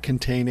did not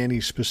contain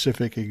any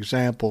specific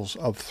examples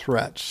of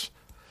threats.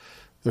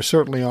 There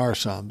certainly are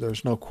some,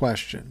 there's no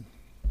question.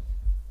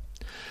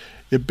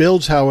 It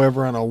builds,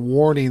 however, on a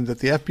warning that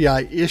the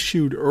FBI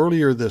issued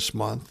earlier this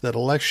month that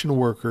election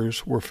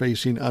workers were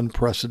facing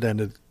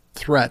unprecedented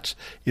threats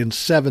in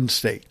 7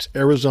 states: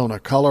 Arizona,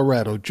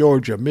 Colorado,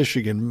 Georgia,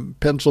 Michigan,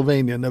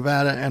 Pennsylvania,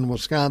 Nevada, and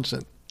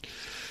Wisconsin.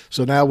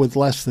 So now, with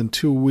less than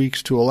 2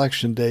 weeks to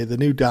Election Day, the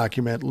new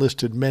document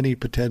listed many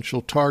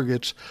potential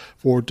targets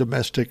for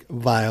domestic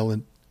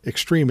violent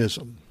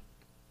extremism.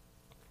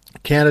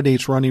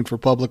 Candidates running for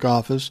public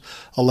office,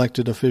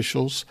 elected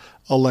officials,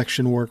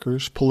 election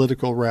workers,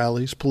 political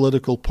rallies,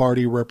 political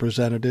party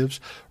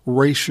representatives,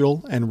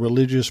 racial and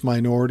religious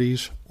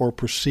minorities, or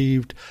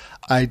perceived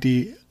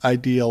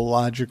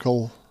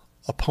ideological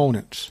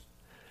opponents.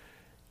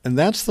 And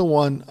that's the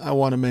one I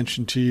want to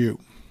mention to you.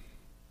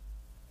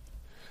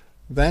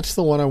 That's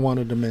the one I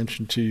wanted to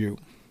mention to you.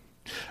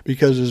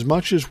 Because as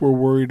much as we're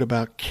worried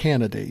about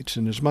candidates,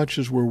 and as much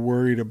as we're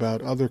worried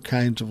about other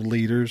kinds of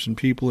leaders and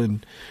people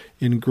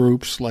in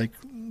groups like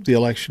the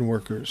election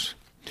workers.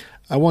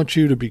 I want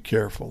you to be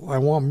careful. I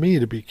want me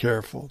to be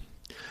careful.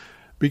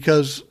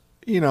 Because,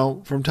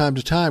 from time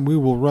to time we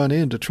will run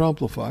into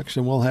Trump-la-fucks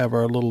and we'll have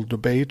our little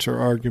debates or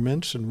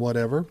arguments and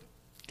whatever.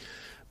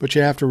 But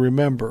you have to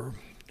remember,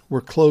 we're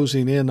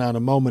closing in on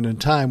a moment in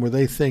time where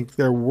they think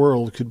their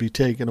world could be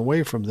taken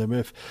away from them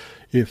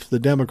if the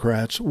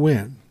Democrats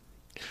win.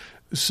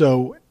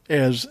 So,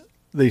 as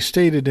they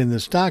stated in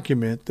this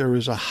document, there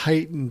is a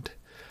heightened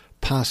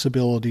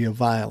possibility of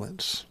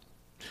violence.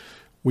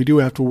 We do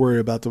have to worry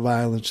about the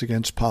violence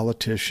against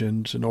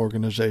politicians and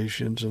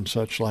organizations and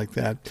such like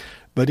that.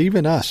 But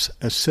even us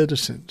as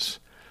citizens,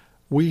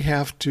 we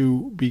have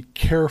to be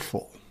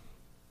careful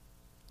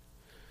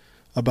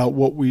about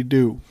what we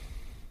do.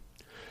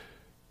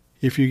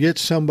 If you get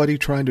somebody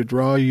trying to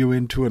draw you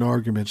into an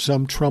argument,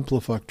 some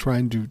Trump-la-fuck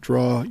trying to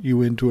draw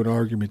you into an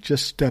argument,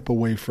 just step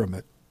away from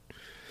it.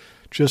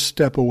 Just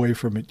step away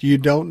from it. You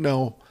don't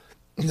know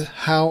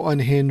how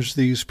unhinged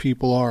these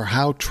people are,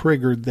 how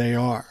triggered they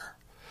are.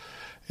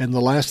 And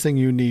the last thing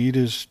you need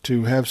is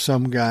to have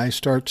some guy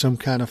start some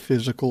kind of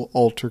physical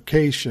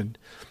altercation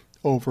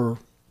over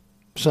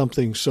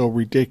something so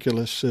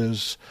ridiculous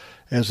as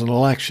an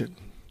election.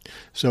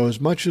 So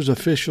as much as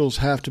officials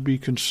have to be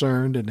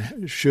concerned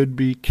and should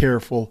be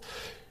careful,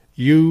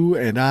 you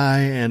and I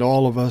and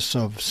all of us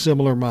of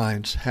similar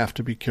minds have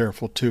to be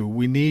careful too.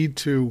 We need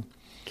to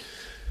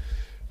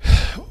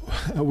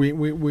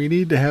we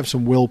need to have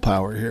some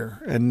willpower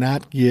here and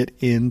not get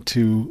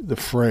into the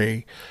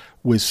fray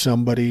with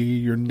somebody,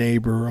 your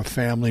neighbor, a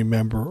family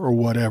member, or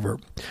whatever,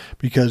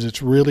 because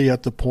it's really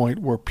at the point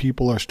where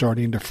people are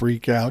starting to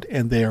freak out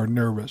and they are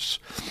nervous.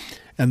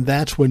 And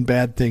that's when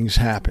bad things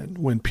happen,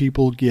 when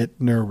people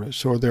get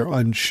nervous or they're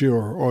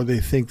unsure or they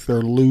think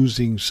they're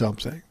losing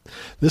something.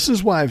 This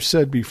is why I've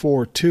said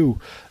before, too,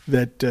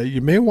 that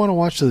you may want to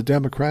watch the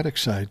Democratic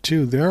side,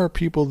 too. There are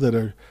people that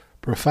are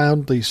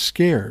profoundly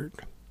scared.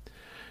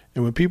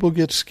 And when people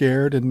get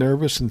scared and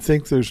nervous and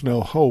think there's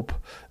no hope,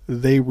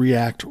 they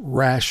react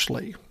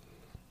rashly.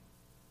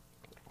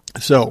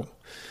 So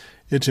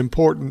it's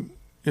important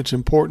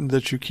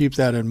that you keep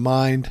that in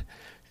mind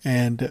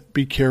and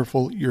be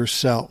careful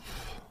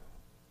yourself.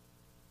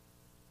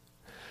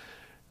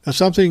 Now,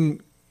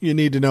 something you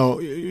need to know,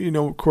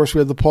 of course, we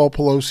have the Paul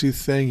Pelosi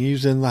thing.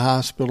 He's in the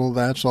hospital.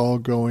 That's all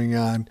going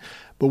on.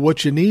 But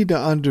what you need to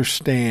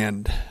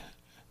understand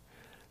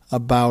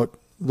about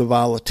the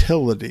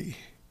volatility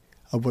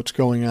of what's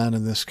going on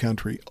in this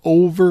country,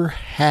 over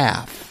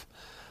half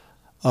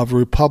of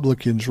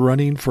Republicans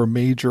running for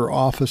major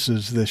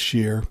offices this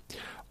year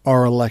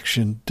are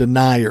election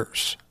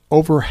deniers.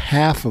 Over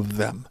half of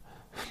them.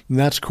 And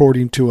that's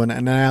according to an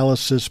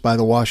analysis by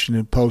the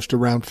Washington Post.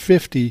 Around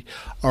 50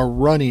 are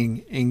running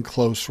in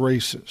close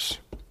races.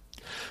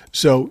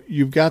 So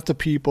you've got the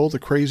people, the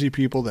crazy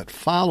people that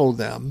follow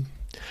them,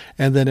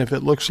 and then if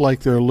it looks like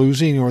they're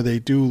losing or they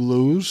do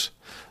lose,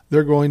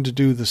 they're going to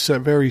do the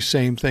very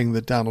same thing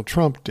that Donald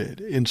Trump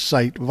did,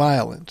 incite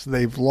violence.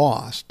 They've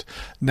lost.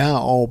 Now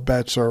all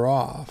bets are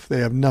off. They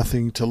have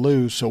nothing to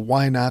lose, so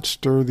why not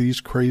stir these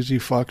crazy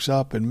fucks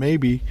up? And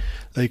maybe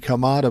they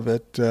come out of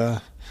it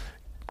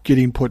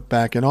getting put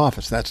back in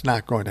office. That's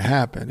not going to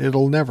happen.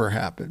 It'll never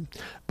happen.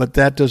 But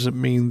that doesn't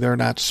mean they're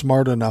not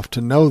smart enough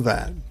to know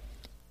that.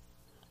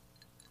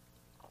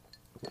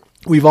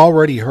 We've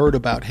already heard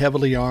about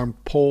heavily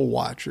armed poll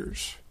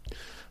watchers.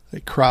 They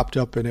cropped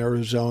up in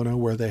Arizona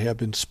where they have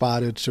been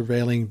spotted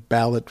surveilling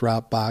ballot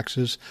drop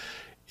boxes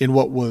in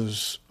what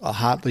was a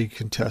hotly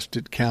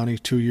contested county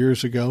 2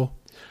 years ago.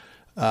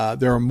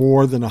 There are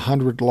more than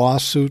 100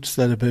 lawsuits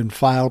that have been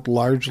filed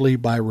largely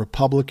by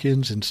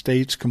Republicans in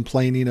states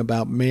complaining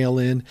about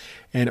mail-in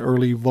and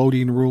early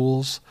voting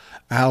rules,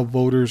 how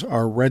voters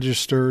are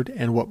registered,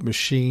 and what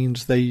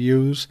machines they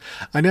use.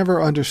 I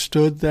never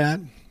understood that,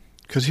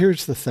 because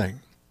here's the thing.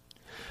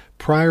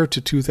 Prior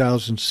to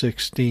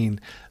 2016,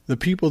 the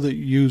people that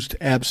used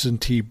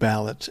absentee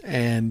ballots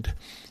and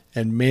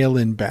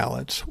mail-in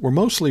ballots were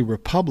mostly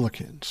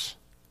Republicans.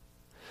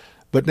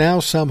 But now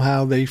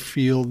somehow they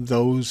feel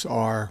those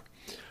are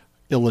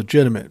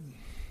illegitimate.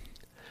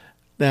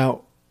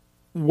 Now,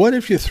 what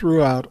if you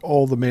threw out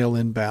all the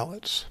mail-in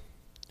ballots?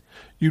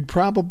 You'd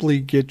probably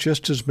get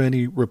just as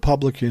many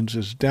Republicans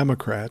as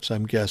Democrats,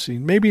 I'm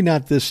guessing. Maybe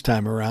not this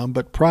time around,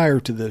 but prior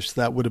to this,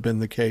 that would have been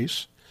the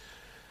case.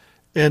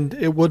 And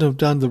it wouldn't have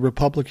done the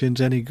Republicans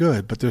any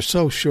good, but they're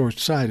so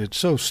short-sighted,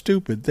 so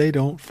stupid, they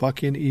don't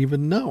fucking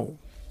even know.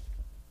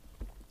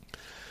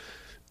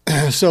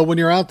 So when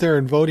you're out there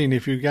and voting,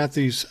 if you've got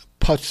these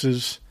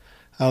putzes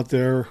out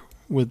there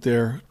with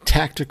their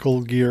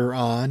tactical gear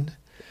on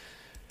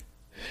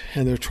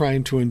and they're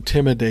trying to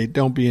intimidate,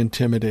 don't be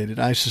intimidated.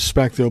 I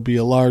suspect there'll be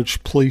a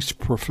large police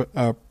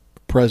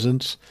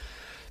presence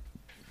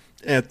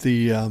at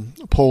the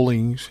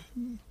polling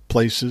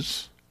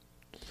places.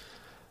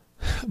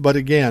 But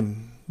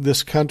again,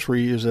 this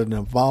country is in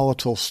a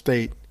volatile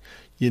state.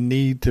 You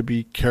need to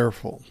be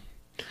careful.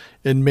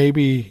 And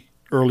maybe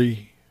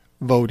early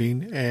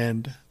voting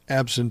and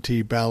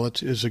absentee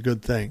ballots is a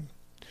good thing.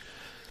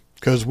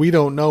 because we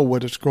don't know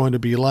what it's going to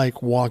be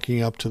like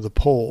walking up to the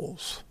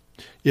polls.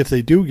 If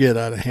they do get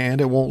out of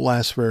hand, it won't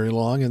last very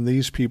long, and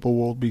these people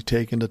will be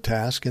taken to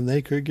task, and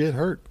they could get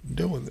hurt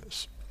doing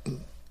this.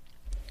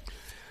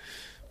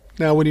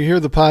 Now, when you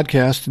hear the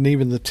podcast and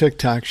even the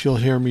TikToks, you'll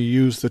hear me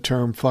use the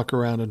term fuck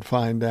around and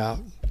find out.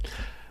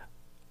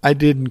 I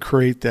didn't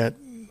create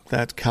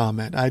that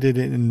comment. I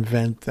didn't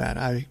invent that.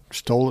 I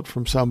stole it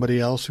from somebody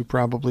else who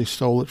probably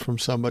stole it from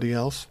somebody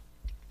else.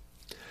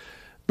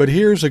 But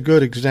here's a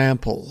good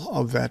example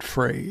of that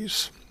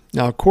phrase.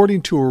 Now,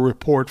 according to a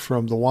report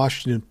from the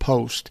Washington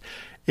Post,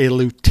 a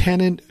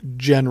lieutenant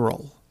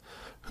general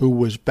who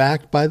was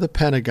backed by the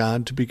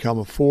Pentagon to become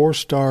a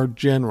 4-star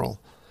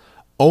general,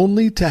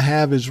 only to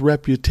have his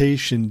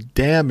reputation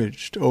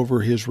damaged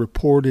over his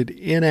reported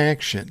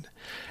inaction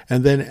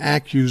and then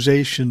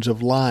accusations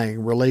of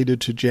lying related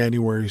to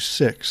January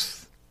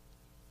 6th.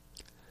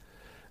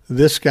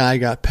 This guy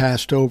got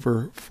passed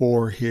over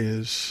for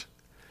his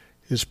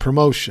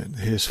promotion,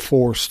 his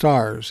 4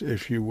 stars,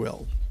 if you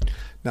will.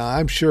 Now,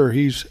 I'm sure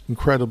he's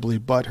incredibly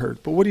butthurt,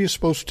 but what are you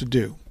supposed to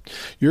do?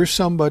 You're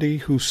somebody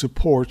who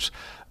supports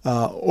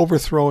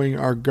overthrowing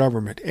our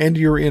government, and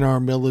you're in our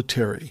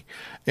military,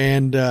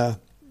 and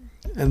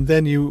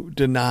then you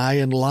deny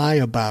and lie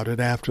about it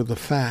after the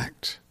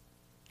fact.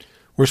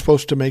 We're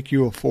supposed to make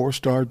you a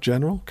 4-star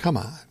general? Come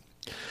on.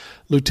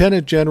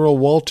 Lieutenant General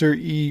Walter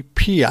E.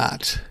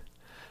 Piatt,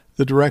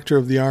 the director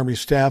of the Army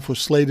staff, was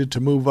slated to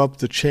move up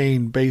the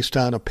chain based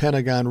on a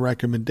Pentagon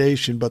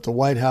recommendation, but the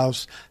White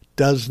House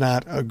does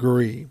not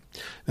agree.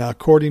 Now,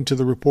 according to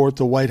the report,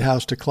 the White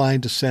House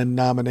declined to send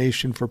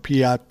nomination for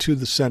Piatt to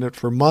the Senate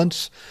for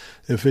months.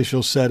 The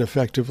officials said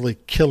effectively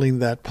killing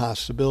that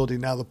possibility.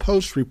 Now, the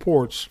Post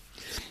reports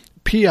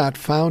Piatt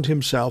found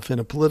himself in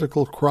a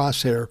political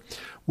crosshair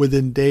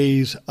within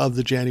days of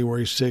the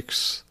January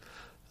 6th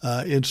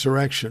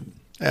insurrection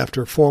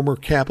after former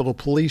Capitol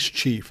Police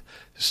Chief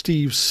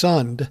Steve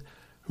Sund,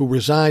 who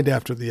resigned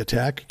after the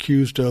attack,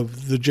 accused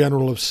of the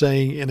general of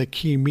saying in a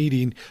key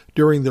meeting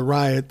during the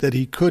riot that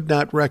he could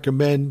not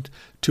recommend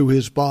to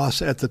his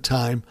boss at the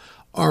time,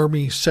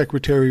 Army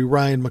Secretary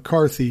Ryan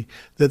McCarthy,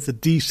 that the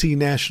D.C.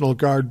 National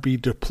Guard be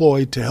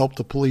deployed to help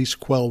the police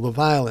quell the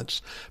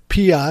violence.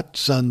 Piatt,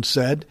 Sund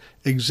said,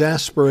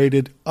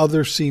 exasperated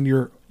other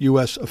senior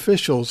U.S.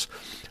 officials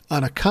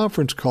on a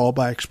conference call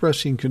by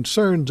expressing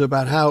concerns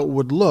about how it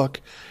would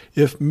look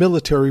if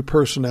military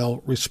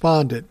personnel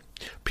responded.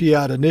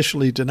 Piatt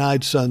initially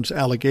denied Sund's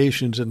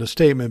allegations in a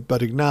statement,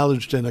 but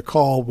acknowledged in a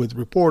call with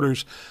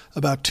reporters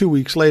about 2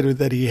 weeks later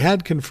that he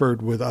had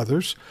conferred with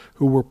others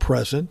who were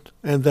present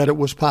and that it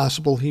was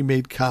possible he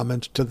made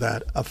comments to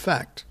that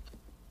effect.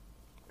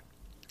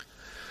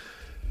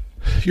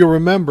 You'll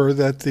remember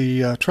that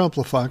the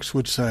Trump-la-fucks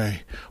would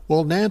say,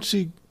 well,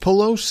 Nancy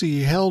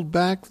Pelosi held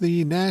back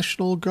the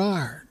National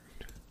Guard.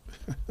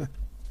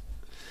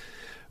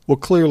 Well,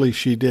 clearly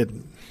she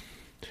didn't.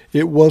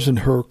 It wasn't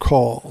her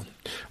call.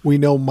 We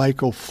know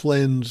Michael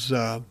Flynn's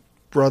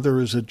brother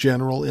is a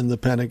general in the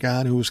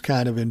Pentagon who was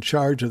kind of in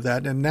charge of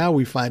that. And now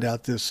we find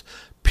out this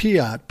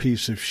Piatt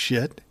piece of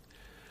shit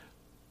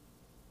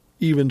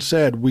even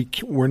said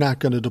we're not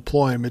going to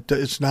deploy him.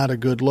 It's not a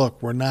good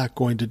look. We're not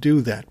going to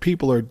do that.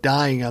 People are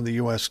dying on the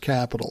U.S.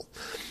 Capitol.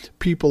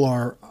 People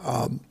are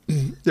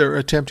they're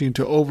attempting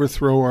to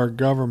overthrow our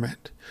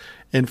government.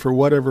 And for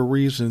whatever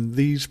reason,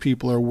 these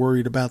people are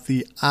worried about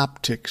the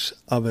optics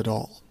of it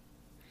all.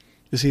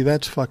 You see,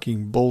 that's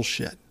fucking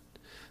bullshit.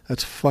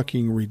 That's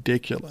fucking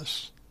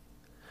ridiculous.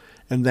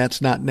 And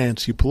that's not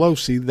Nancy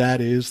Pelosi.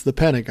 That is the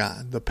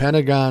Pentagon. The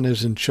Pentagon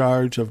is in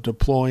charge of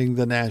deploying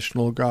the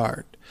National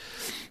Guard.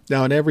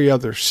 Now, in every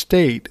other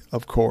state,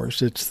 of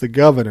course, it's the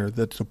governor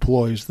that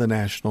deploys the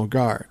National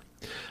Guard.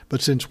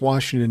 But since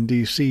Washington,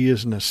 D.C.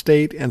 isn't a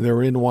state and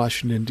they're in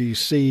Washington,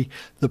 D.C.,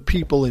 the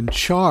people in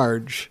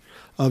charge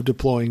of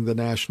deploying the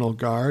National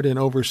Guard and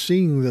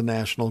overseeing the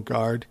National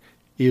Guard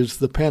is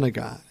the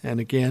Pentagon. And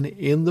again,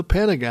 in the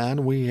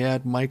Pentagon, we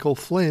had Michael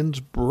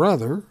Flynn's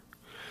brother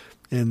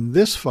and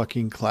this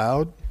fucking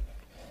cloud,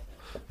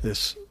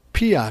 this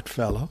Piatt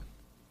fellow,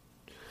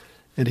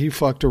 and he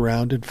fucked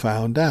around and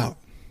found out.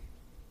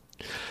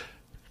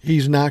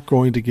 He's not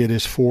going to get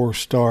his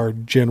 4-star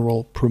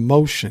general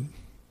promotion.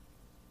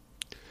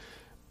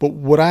 But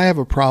what I have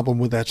a problem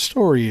with that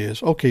story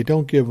is, okay,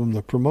 don't give him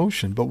the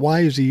promotion, but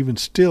why is he even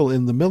still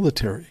in the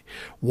military?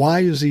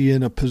 Why is he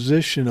in a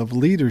position of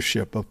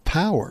leadership, of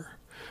power?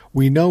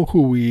 We know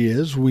who he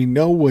is. We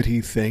know what he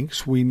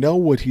thinks. We know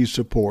what he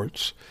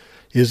supports.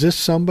 Is this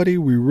somebody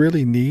we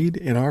really need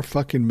in our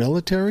fucking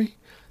military?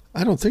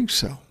 I don't think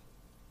so.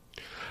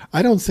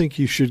 I don't think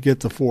he should get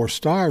the 4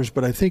 stars,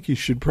 but I think he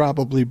should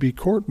probably be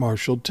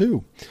court-martialed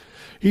too.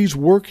 He's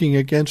working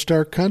against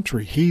our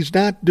country. He's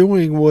not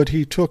doing what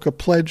he took a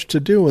pledge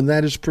to do, and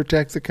that is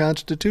protect the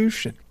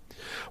Constitution.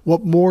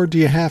 What more do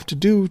you have to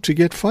do to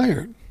get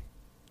fired?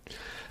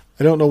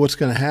 I don't know what's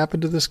going to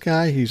happen to this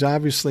guy. He's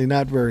obviously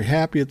not very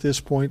happy at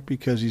this point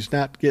because he's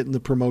not getting the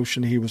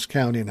promotion he was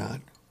counting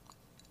on.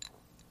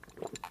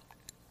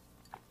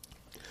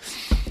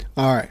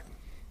 All right.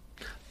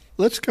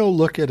 let's go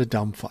look at a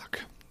dumb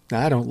fuck.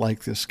 Now, I don't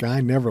like this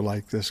guy. Never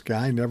liked this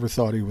guy. Never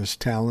thought he was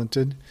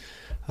talented.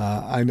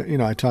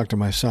 I talked to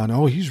my son.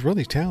 Oh, he's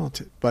really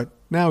talented, but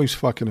now he's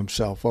fucking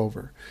himself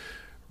over.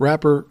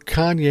 Rapper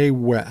Kanye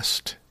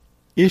West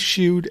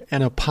issued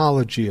an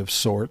apology of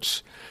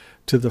sorts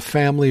to the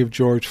family of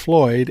George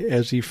Floyd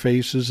as he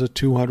faces a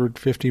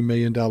 $250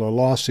 million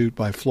lawsuit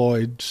by the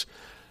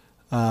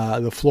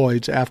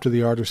Floyds after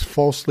the artist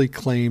falsely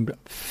claimed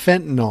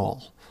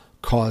fentanyl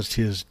caused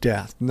his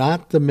death,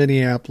 not the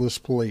Minneapolis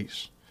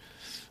police.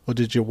 Well,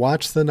 did you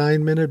watch the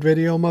 9-minute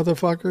video,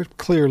 motherfucker?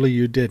 Clearly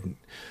you didn't.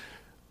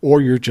 Or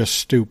you're just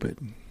stupid.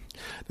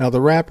 Now, the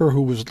rapper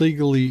he's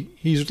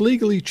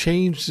legally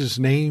changed his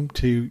name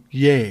to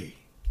Ye.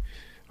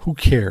 Who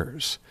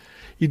cares?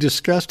 He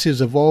discussed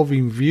his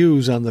evolving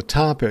views on the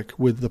topic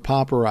with the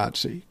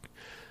paparazzi.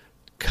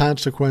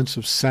 Consequence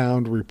of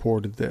Sound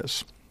reported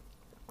this.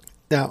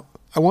 Now,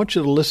 I want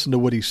you to listen to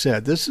what he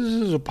said. This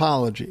is his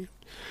apology.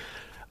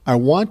 I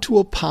want to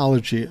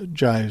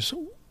apologize,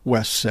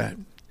 West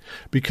said,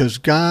 because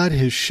God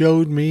has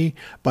showed me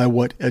by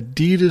what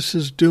Adidas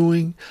is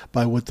doing,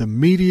 by what the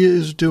media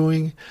is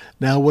doing,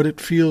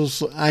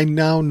 I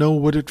now know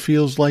what it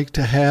feels like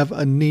to have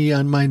a knee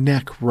on my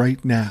neck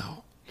right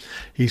now,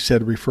 he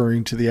said,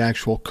 referring to the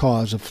actual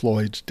cause of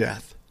Floyd's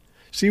death.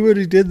 See what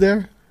he did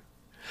there?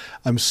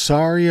 I'm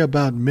sorry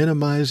about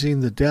minimizing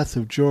the death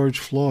of George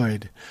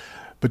Floyd,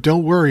 but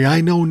don't worry,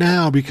 I know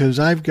now because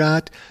I've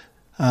got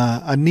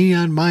a knee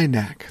on my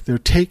neck. They're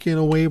taking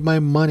away my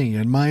money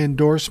and my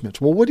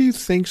endorsements. Well, what do you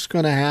think's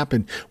going to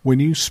happen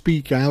when you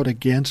speak out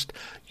against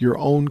your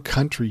own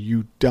country,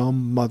 you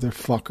dumb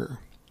motherfucker?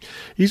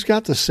 He's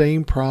got the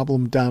same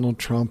problem Donald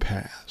Trump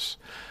has.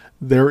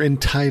 They're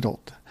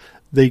entitled.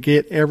 They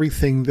get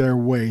everything their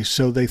way,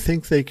 so they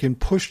think they can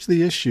push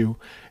the issue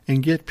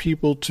and get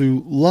people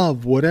to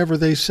love whatever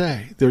they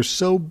say. They're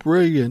so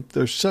brilliant,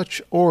 they're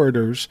such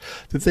orators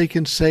that they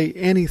can say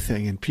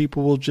anything and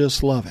people will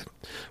just love it.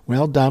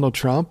 Well, Donald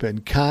Trump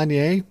and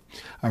Kanye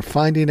are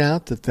finding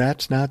out that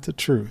that's not the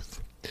truth.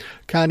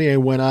 Kanye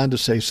went on to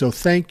say, so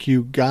thank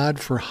you, God,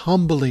 for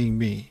humbling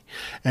me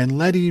and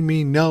letting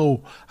me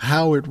know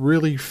how it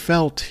really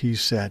felt, he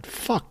said.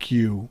 Fuck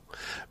you.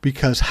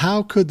 Because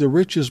how could the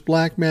richest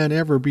black man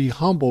ever be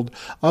humbled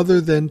other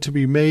than to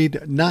be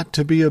made not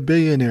to be a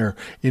billionaire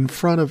in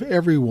front of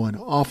everyone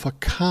off a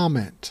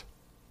comment?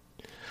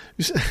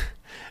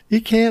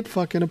 He can't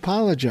fucking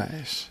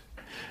apologize.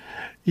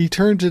 He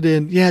turns it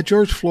in, yeah,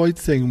 George Floyd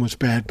thing was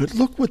bad, but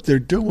look what they're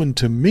doing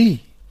to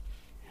me.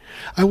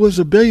 I was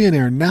a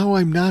billionaire. Now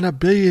I'm not a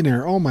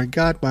billionaire. Oh, my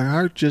God, my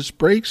heart just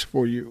breaks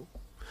for you.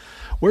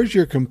 Where's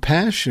your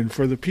compassion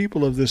for the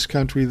people of this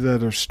country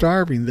that are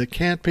starving, that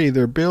can't pay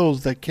their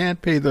bills, that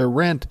can't pay their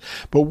rent?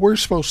 But we're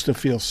supposed to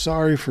feel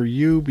sorry for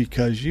you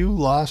because you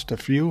lost a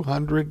few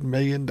 $100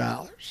 million.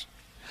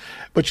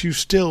 But you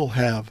still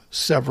have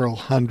several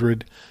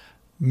 $100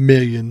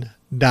 million.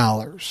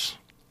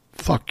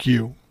 Fuck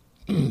you.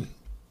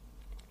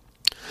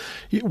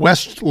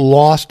 West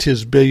lost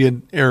his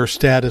billionaire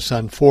status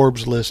on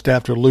Forbes' list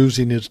after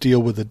losing his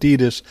deal with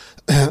Adidas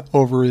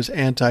over his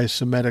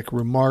anti-Semitic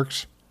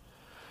remarks.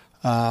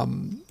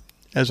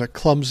 As a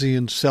clumsy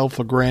and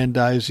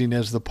self-aggrandizing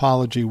as the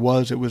apology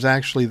was, it was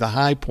actually the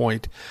high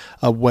point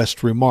of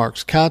West's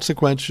remarks.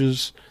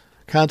 Consequence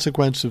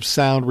of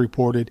Sound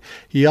reported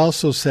he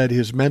also said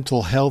his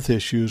mental health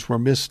issues were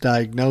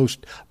misdiagnosed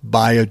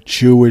by a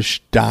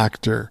Jewish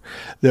doctor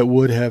that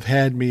would have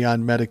had me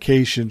on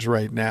medications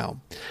right now.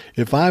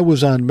 If I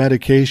was on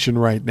medication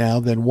right now,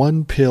 then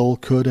one pill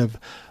could have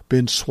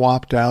been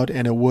swapped out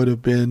and it would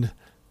have been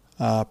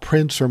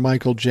Prince or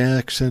Michael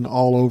Jackson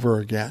all over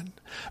again.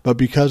 But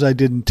because I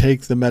didn't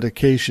take the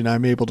medication,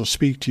 I'm able to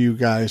speak to you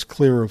guys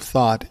clear of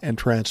thought and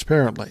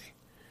transparently.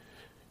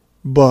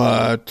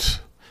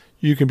 But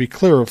you can be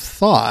clear of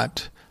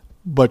thought,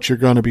 but you're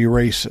going to be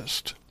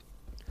racist.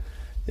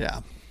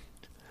 Yeah.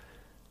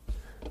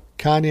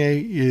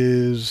 Kanye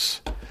is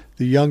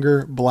the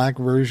younger black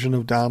version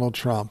of Donald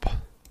Trump.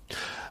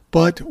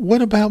 But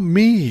what about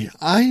me?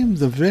 I am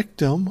the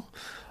victim.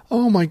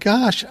 Oh my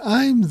gosh,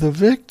 I'm the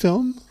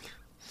victim.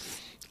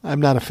 I'm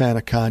not a fan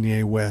of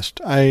Kanye West.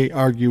 I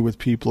argue with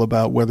people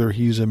about whether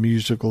he's a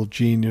musical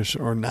genius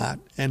or not.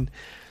 And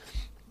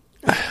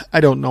I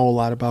don't know a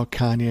lot about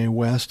Kanye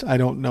West. I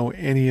don't know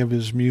any of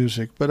his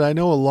music, but I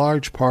know a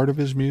large part of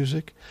his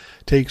music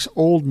takes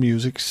old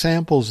music,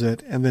 samples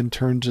it, and then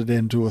turns it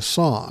into a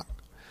song.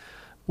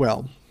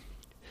 Well,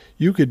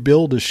 you could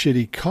build a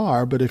shitty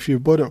car, but if you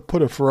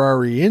put a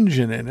Ferrari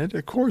engine in it,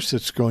 of course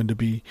it's going to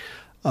be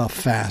a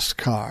fast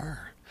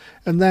car.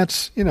 And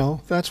that's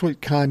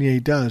what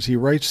Kanye does. He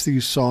writes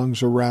these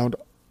songs around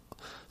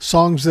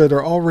songs that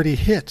are already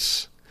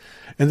hits.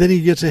 And then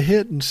he gets a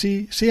hit and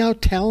see how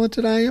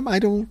talented I am? I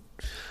don't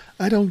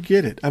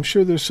get it. I'm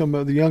sure there's some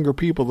of the younger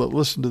people that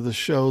listen to the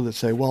show that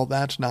say, well,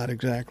 that's not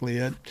exactly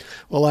it.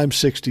 Well, I'm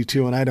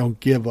 62 and I don't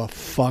give a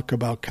fuck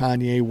about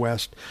Kanye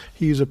West.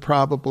 He's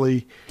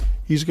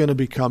going to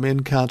become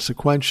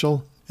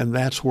inconsequential, and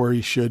that's where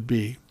he should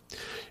be.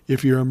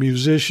 If you're a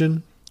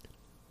musician,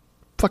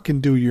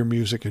 fucking do your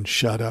music and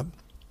shut up.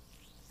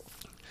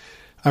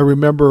 I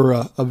remember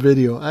a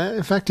video.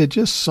 In fact, I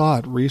just saw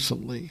it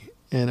recently,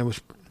 and it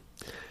was,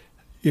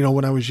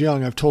 when I was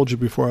young, I've told you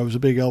before, I was a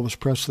big Elvis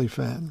Presley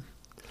fan.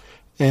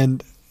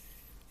 And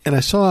I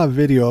saw a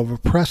video of a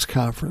press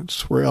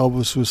conference where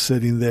Elvis was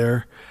sitting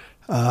there,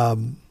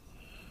 and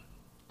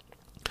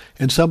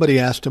somebody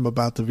asked him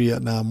about the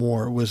Vietnam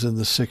War. It was in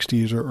the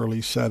 60s or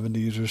early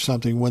 70s or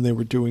something when they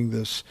were doing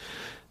this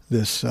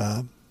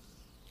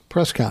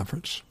press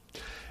conference.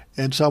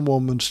 And some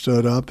woman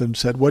stood up and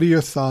said, "What are your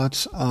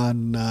thoughts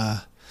on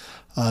the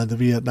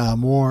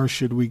Vietnam War?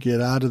 Should we get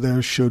out of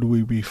there? Should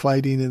we be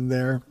fighting in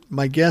there?"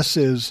 My guess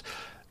is,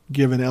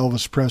 given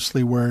Elvis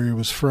Presley where he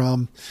was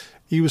from,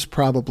 he was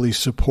probably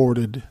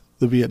supported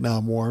the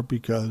Vietnam War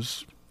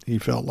because he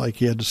felt like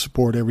he had to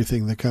support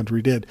everything the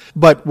country did.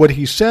 But what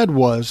he said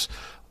was,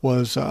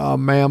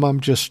 "Ma'am, I'm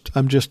just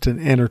an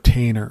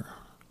entertainer.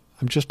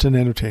 I'm just an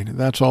entertainer.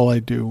 That's all I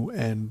do,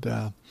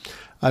 and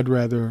I'd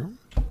rather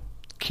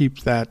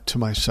keep that to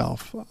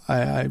myself.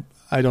 I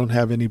don't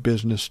have any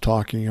business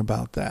talking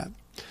about that."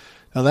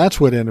 Now that's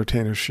what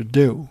entertainers should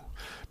do,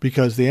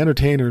 because the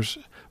entertainers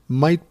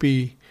might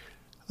be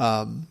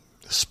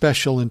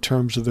special in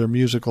terms of their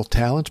musical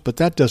talents, but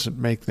that doesn't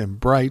make them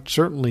bright,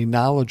 certainly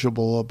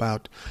knowledgeable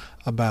about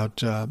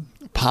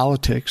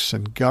politics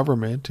and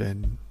government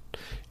and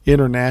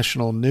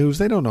international news.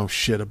 They don't know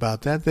shit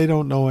about that. They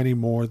don't know any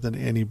more than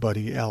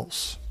anybody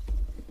else.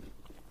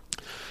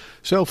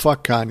 So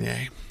fuck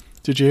Kanye.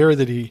 Did you hear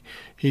that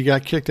he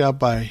got kicked out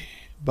by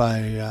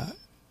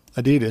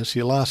Adidas?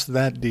 He lost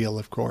that deal,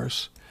 of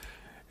course.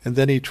 And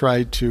then he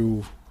tried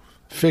to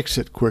fix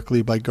it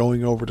quickly by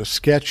going over to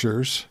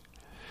Skechers,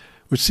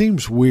 which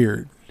seems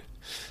weird.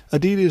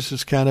 Adidas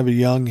is kind of a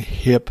young,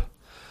 hip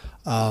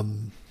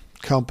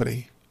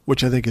company,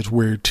 which I think is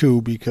weird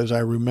too, because I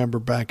remember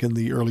back in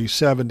the early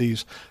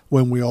 70s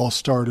when we all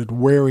started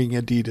wearing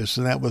Adidas,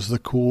 and that was the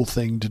cool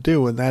thing to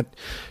do. And that,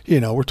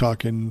 we're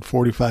talking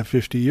 45,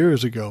 50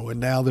 years ago, and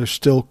now they're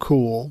still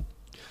cool.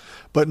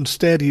 But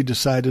instead, he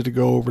decided to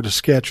go over to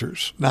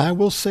Skechers. Now, I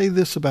will say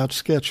this about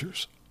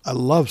Skechers. I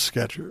love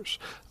Skechers.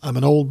 I'm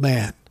an old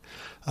man.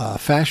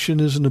 Fashion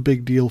isn't a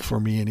big deal for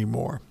me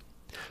anymore.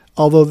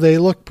 Although they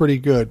look pretty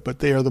good, but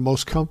they are the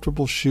most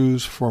comfortable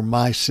shoes for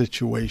my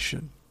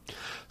situation.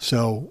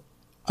 So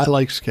I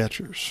like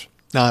Skechers.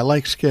 Now, I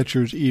like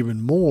Skechers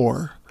even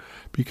more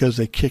because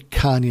they kicked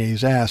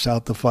Kanye's ass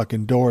out the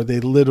fucking door.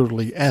 They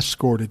literally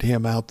escorted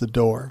him out the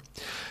door.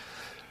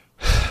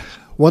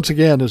 Once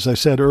again, as I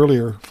said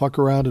earlier, fuck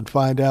around and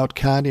find out.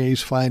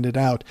 Kanye's finding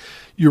out.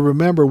 You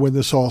remember when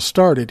this all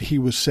started, he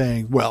was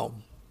saying, well,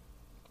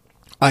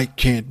 I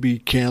can't be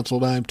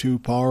canceled. I'm too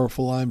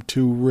powerful. I'm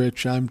too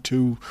rich. I'm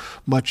too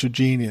much a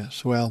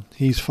genius. Well,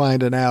 he's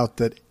finding out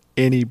that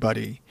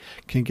anybody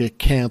can get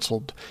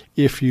canceled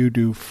if you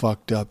do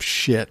fucked up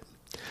shit.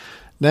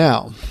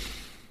 Now,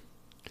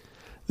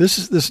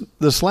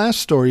 this last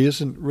story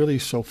isn't really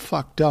so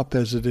fucked up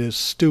as it is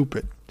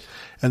stupid.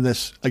 And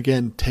this,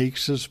 again,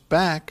 takes us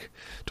back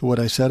to what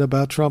I said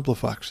about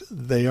Trumplafucks.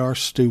 They are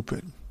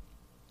stupid.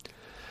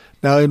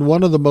 Now, in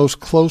one of the most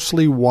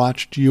closely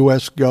watched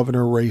U.S.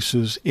 governor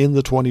races in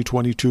the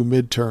 2022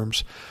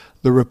 midterms,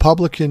 a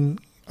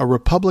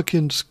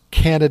Republican's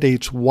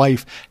candidate's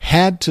wife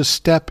had to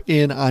step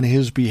in on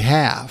his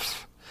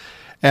behalf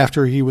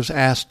after he was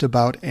asked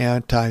about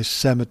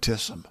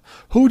anti-Semitism.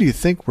 Who do you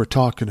think we're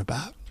talking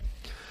about?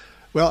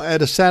 Well,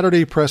 at a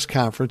Saturday press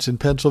conference in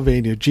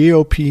Pennsylvania,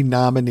 GOP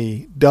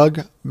nominee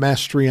Doug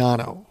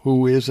Mastriano,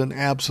 who is an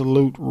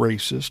absolute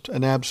racist,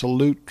 an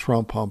absolute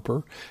Trump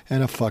humper,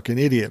 and a fucking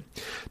idiot.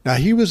 Now,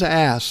 he was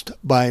asked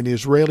by an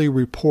Israeli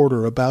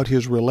reporter about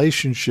his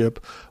relationship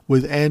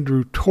with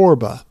Andrew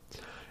Torba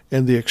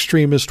and the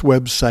extremist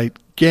website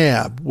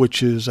Gab,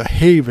 which is a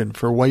haven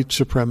for white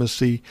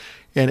supremacy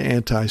and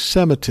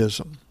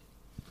anti-Semitism.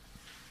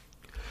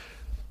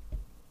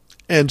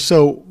 And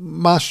so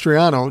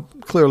Mastriano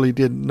clearly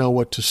didn't know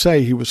what to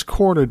say. He was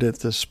cornered at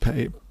this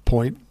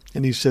point,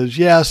 and he says,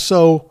 "Yeah,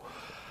 so,"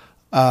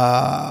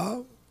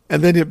 and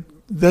then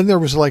there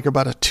was like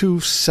about a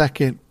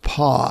 2-second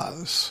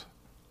pause.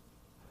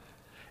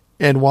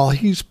 And while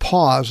he's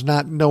paused,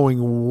 not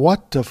knowing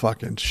what to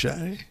fucking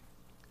say,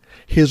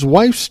 his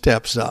wife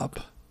steps up.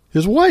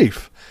 His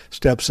wife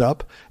steps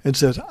up and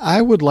says,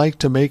 "I would like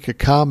to make a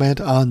comment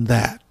on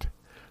that,"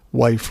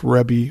 wife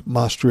Rebbe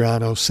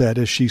Mastriano said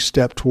as she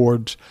stepped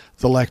towards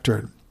the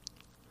lectern.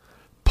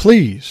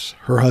 "Please,"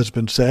 her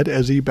husband said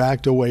as he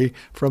backed away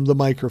from the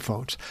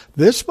microphones.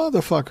 This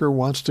motherfucker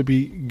wants to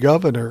be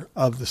governor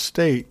of the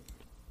state.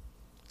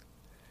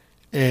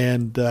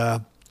 And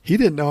he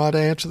didn't know how to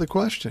answer the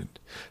question.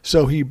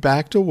 So he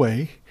backed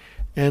away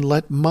and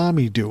let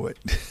mommy do it.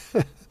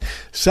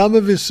 Some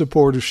of his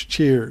supporters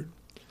cheered.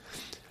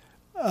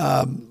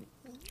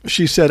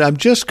 She said, "I'm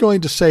just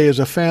going to say as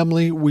a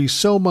family, we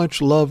so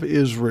much love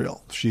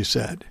Israel," she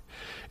said.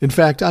 "In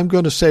fact, I'm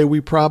going to say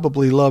we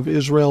probably love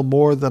Israel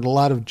more than a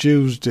lot of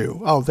Jews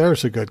do." Oh,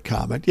 there's a good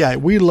comment. Yeah,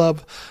 we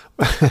love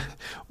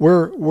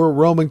we're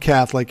Roman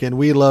Catholic and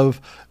we love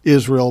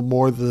Israel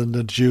more than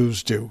the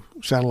Jews do.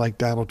 Sounded like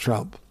Donald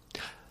Trump.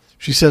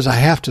 She says, I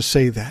have to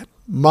say that.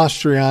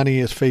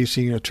 Mastriani is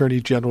facing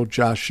Attorney General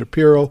Josh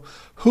Shapiro,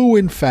 who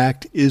in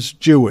fact is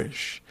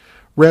Jewish.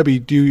 Rebbe,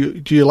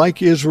 do you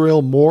like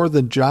Israel more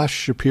than Josh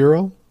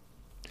Shapiro?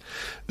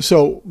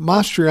 So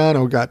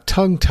Mastriano got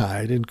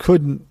tongue-tied and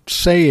couldn't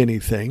say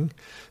anything.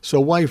 So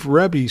wife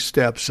Rebbe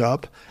steps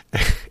up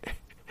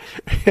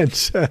and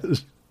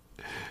says,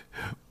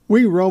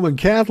 we Roman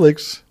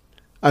Catholics,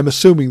 I'm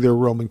assuming they're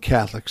Roman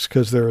Catholics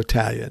because they're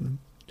Italian,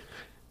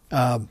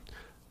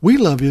 we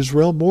love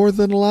Israel more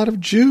than a lot of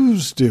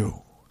Jews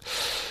do.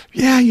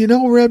 Yeah,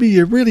 Rebbe,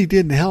 you really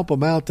didn't help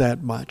them out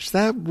that much.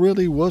 That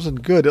really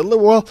wasn't good.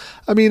 Well,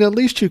 I mean, at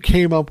least you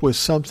came up with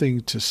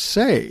something to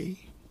say.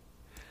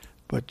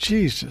 But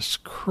Jesus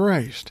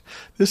Christ,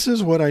 this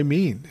is what I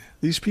mean.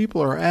 These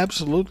people are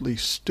absolutely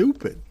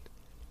stupid.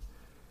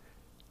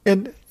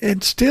 And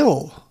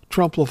still,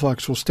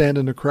 Trump-la-fucks will stand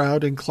in a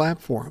crowd and clap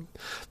for him.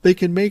 They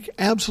can make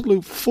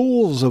absolute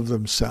fools of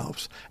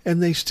themselves,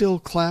 and they still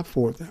clap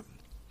for them.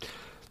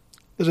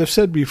 As I've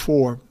said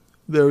before,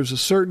 there's a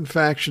certain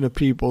faction of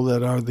people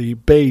that are the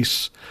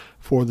base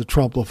for the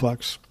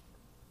Trump-la-fucks.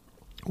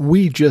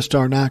 We just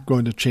are not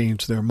going to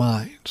change their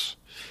minds.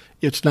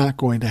 It's not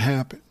going to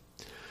happen.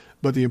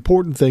 But the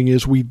important thing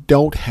is we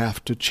don't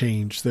have to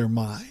change their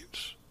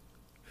minds.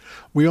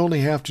 We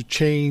only have to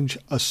change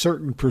a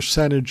certain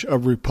percentage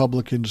of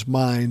Republicans'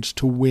 minds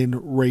to win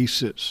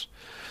races.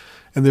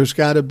 And there's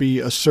got to be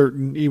a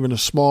certain, even a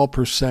small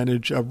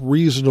percentage of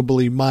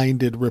reasonably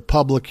minded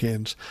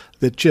Republicans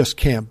that just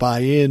can't buy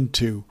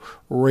into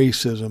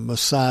racism,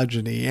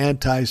 misogyny,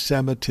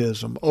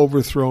 anti-Semitism,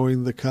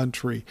 overthrowing the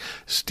country,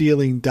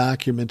 stealing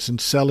documents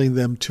and selling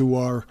them to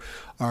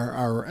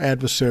our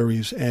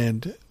adversaries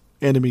and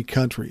enemy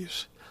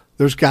countries.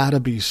 There's got to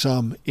be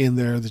some in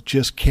there that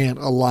just can't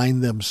align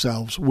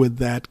themselves with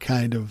that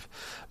kind of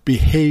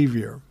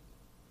behavior.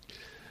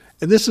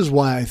 And this is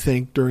why I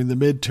think during the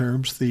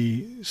midterms,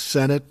 the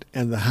Senate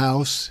and the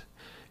House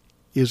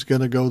is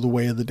going to go the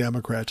way of the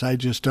Democrats. I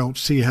just don't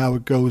see how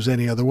it goes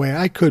any other way.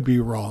 I could be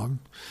wrong.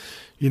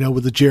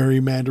 With the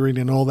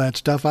gerrymandering and all that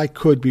stuff, I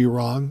could be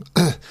wrong.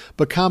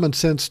 But common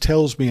sense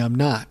tells me I'm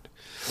not.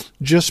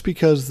 Just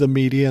because the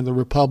media and the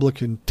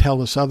Republican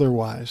tell us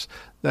otherwise,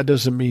 that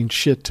doesn't mean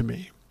shit to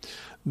me.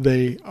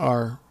 They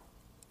are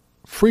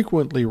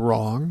frequently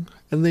wrong,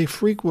 and they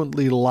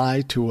frequently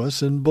lie to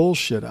us and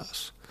bullshit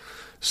us.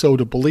 So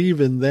to believe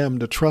in them,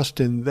 to trust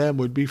in them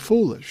would be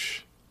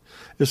foolish.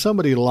 If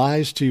somebody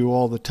lies to you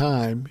all the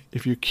time,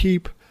 if you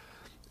keep,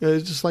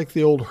 it's just like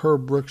the old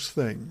Herb Brooks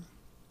thing.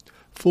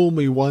 Fool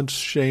me once,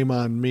 shame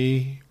on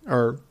me,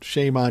 or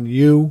shame on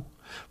you.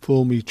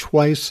 Fool me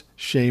twice,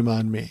 shame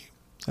on me.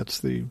 That's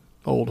the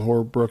old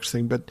Herb Brooks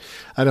thing, but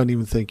I don't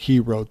even think he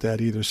wrote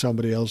that either.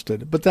 Somebody else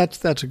did it. But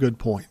that's a good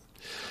point.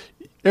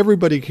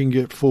 Everybody can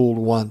get fooled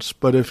once,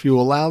 but if you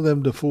allow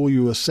them to fool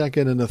you a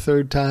second and a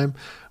third time,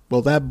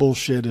 well, that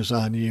bullshit is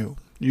on you.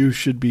 You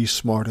should be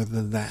smarter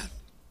than that.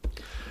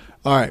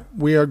 All right,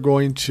 we are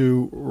going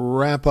to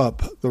wrap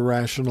up the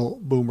Rational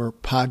Boomer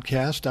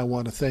podcast. I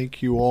want to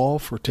thank you all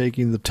for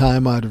taking the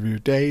time out of your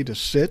day to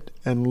sit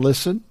and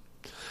listen.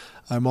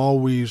 I'm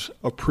always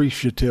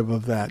appreciative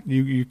of that.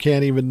 You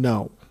can't even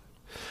know.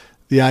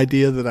 The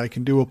idea that I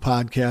can do a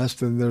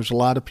podcast and there's a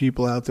lot of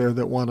people out there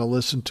that want to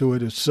listen to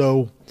it is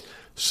so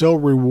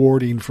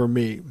rewarding for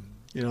me.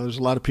 There's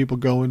a lot of people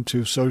going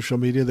to social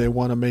media. They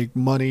want to make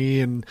money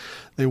and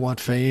they want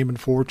fame and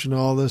fortune and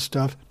all this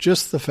stuff.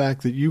 Just the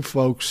fact that you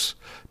folks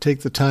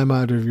take the time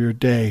out of your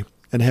day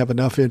and have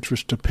enough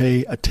interest to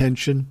pay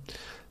attention,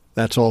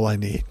 that's all I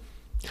need.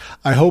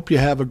 I hope you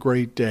have a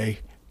great day,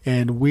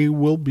 and we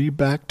will be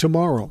back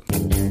tomorrow.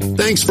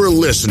 Thanks for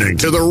listening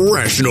to the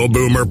Rational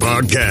Boomer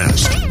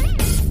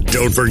Podcast.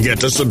 Don't forget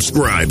to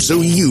subscribe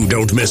so you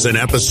don't miss an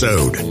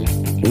episode.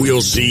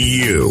 We'll see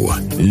you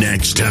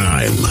next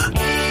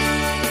time.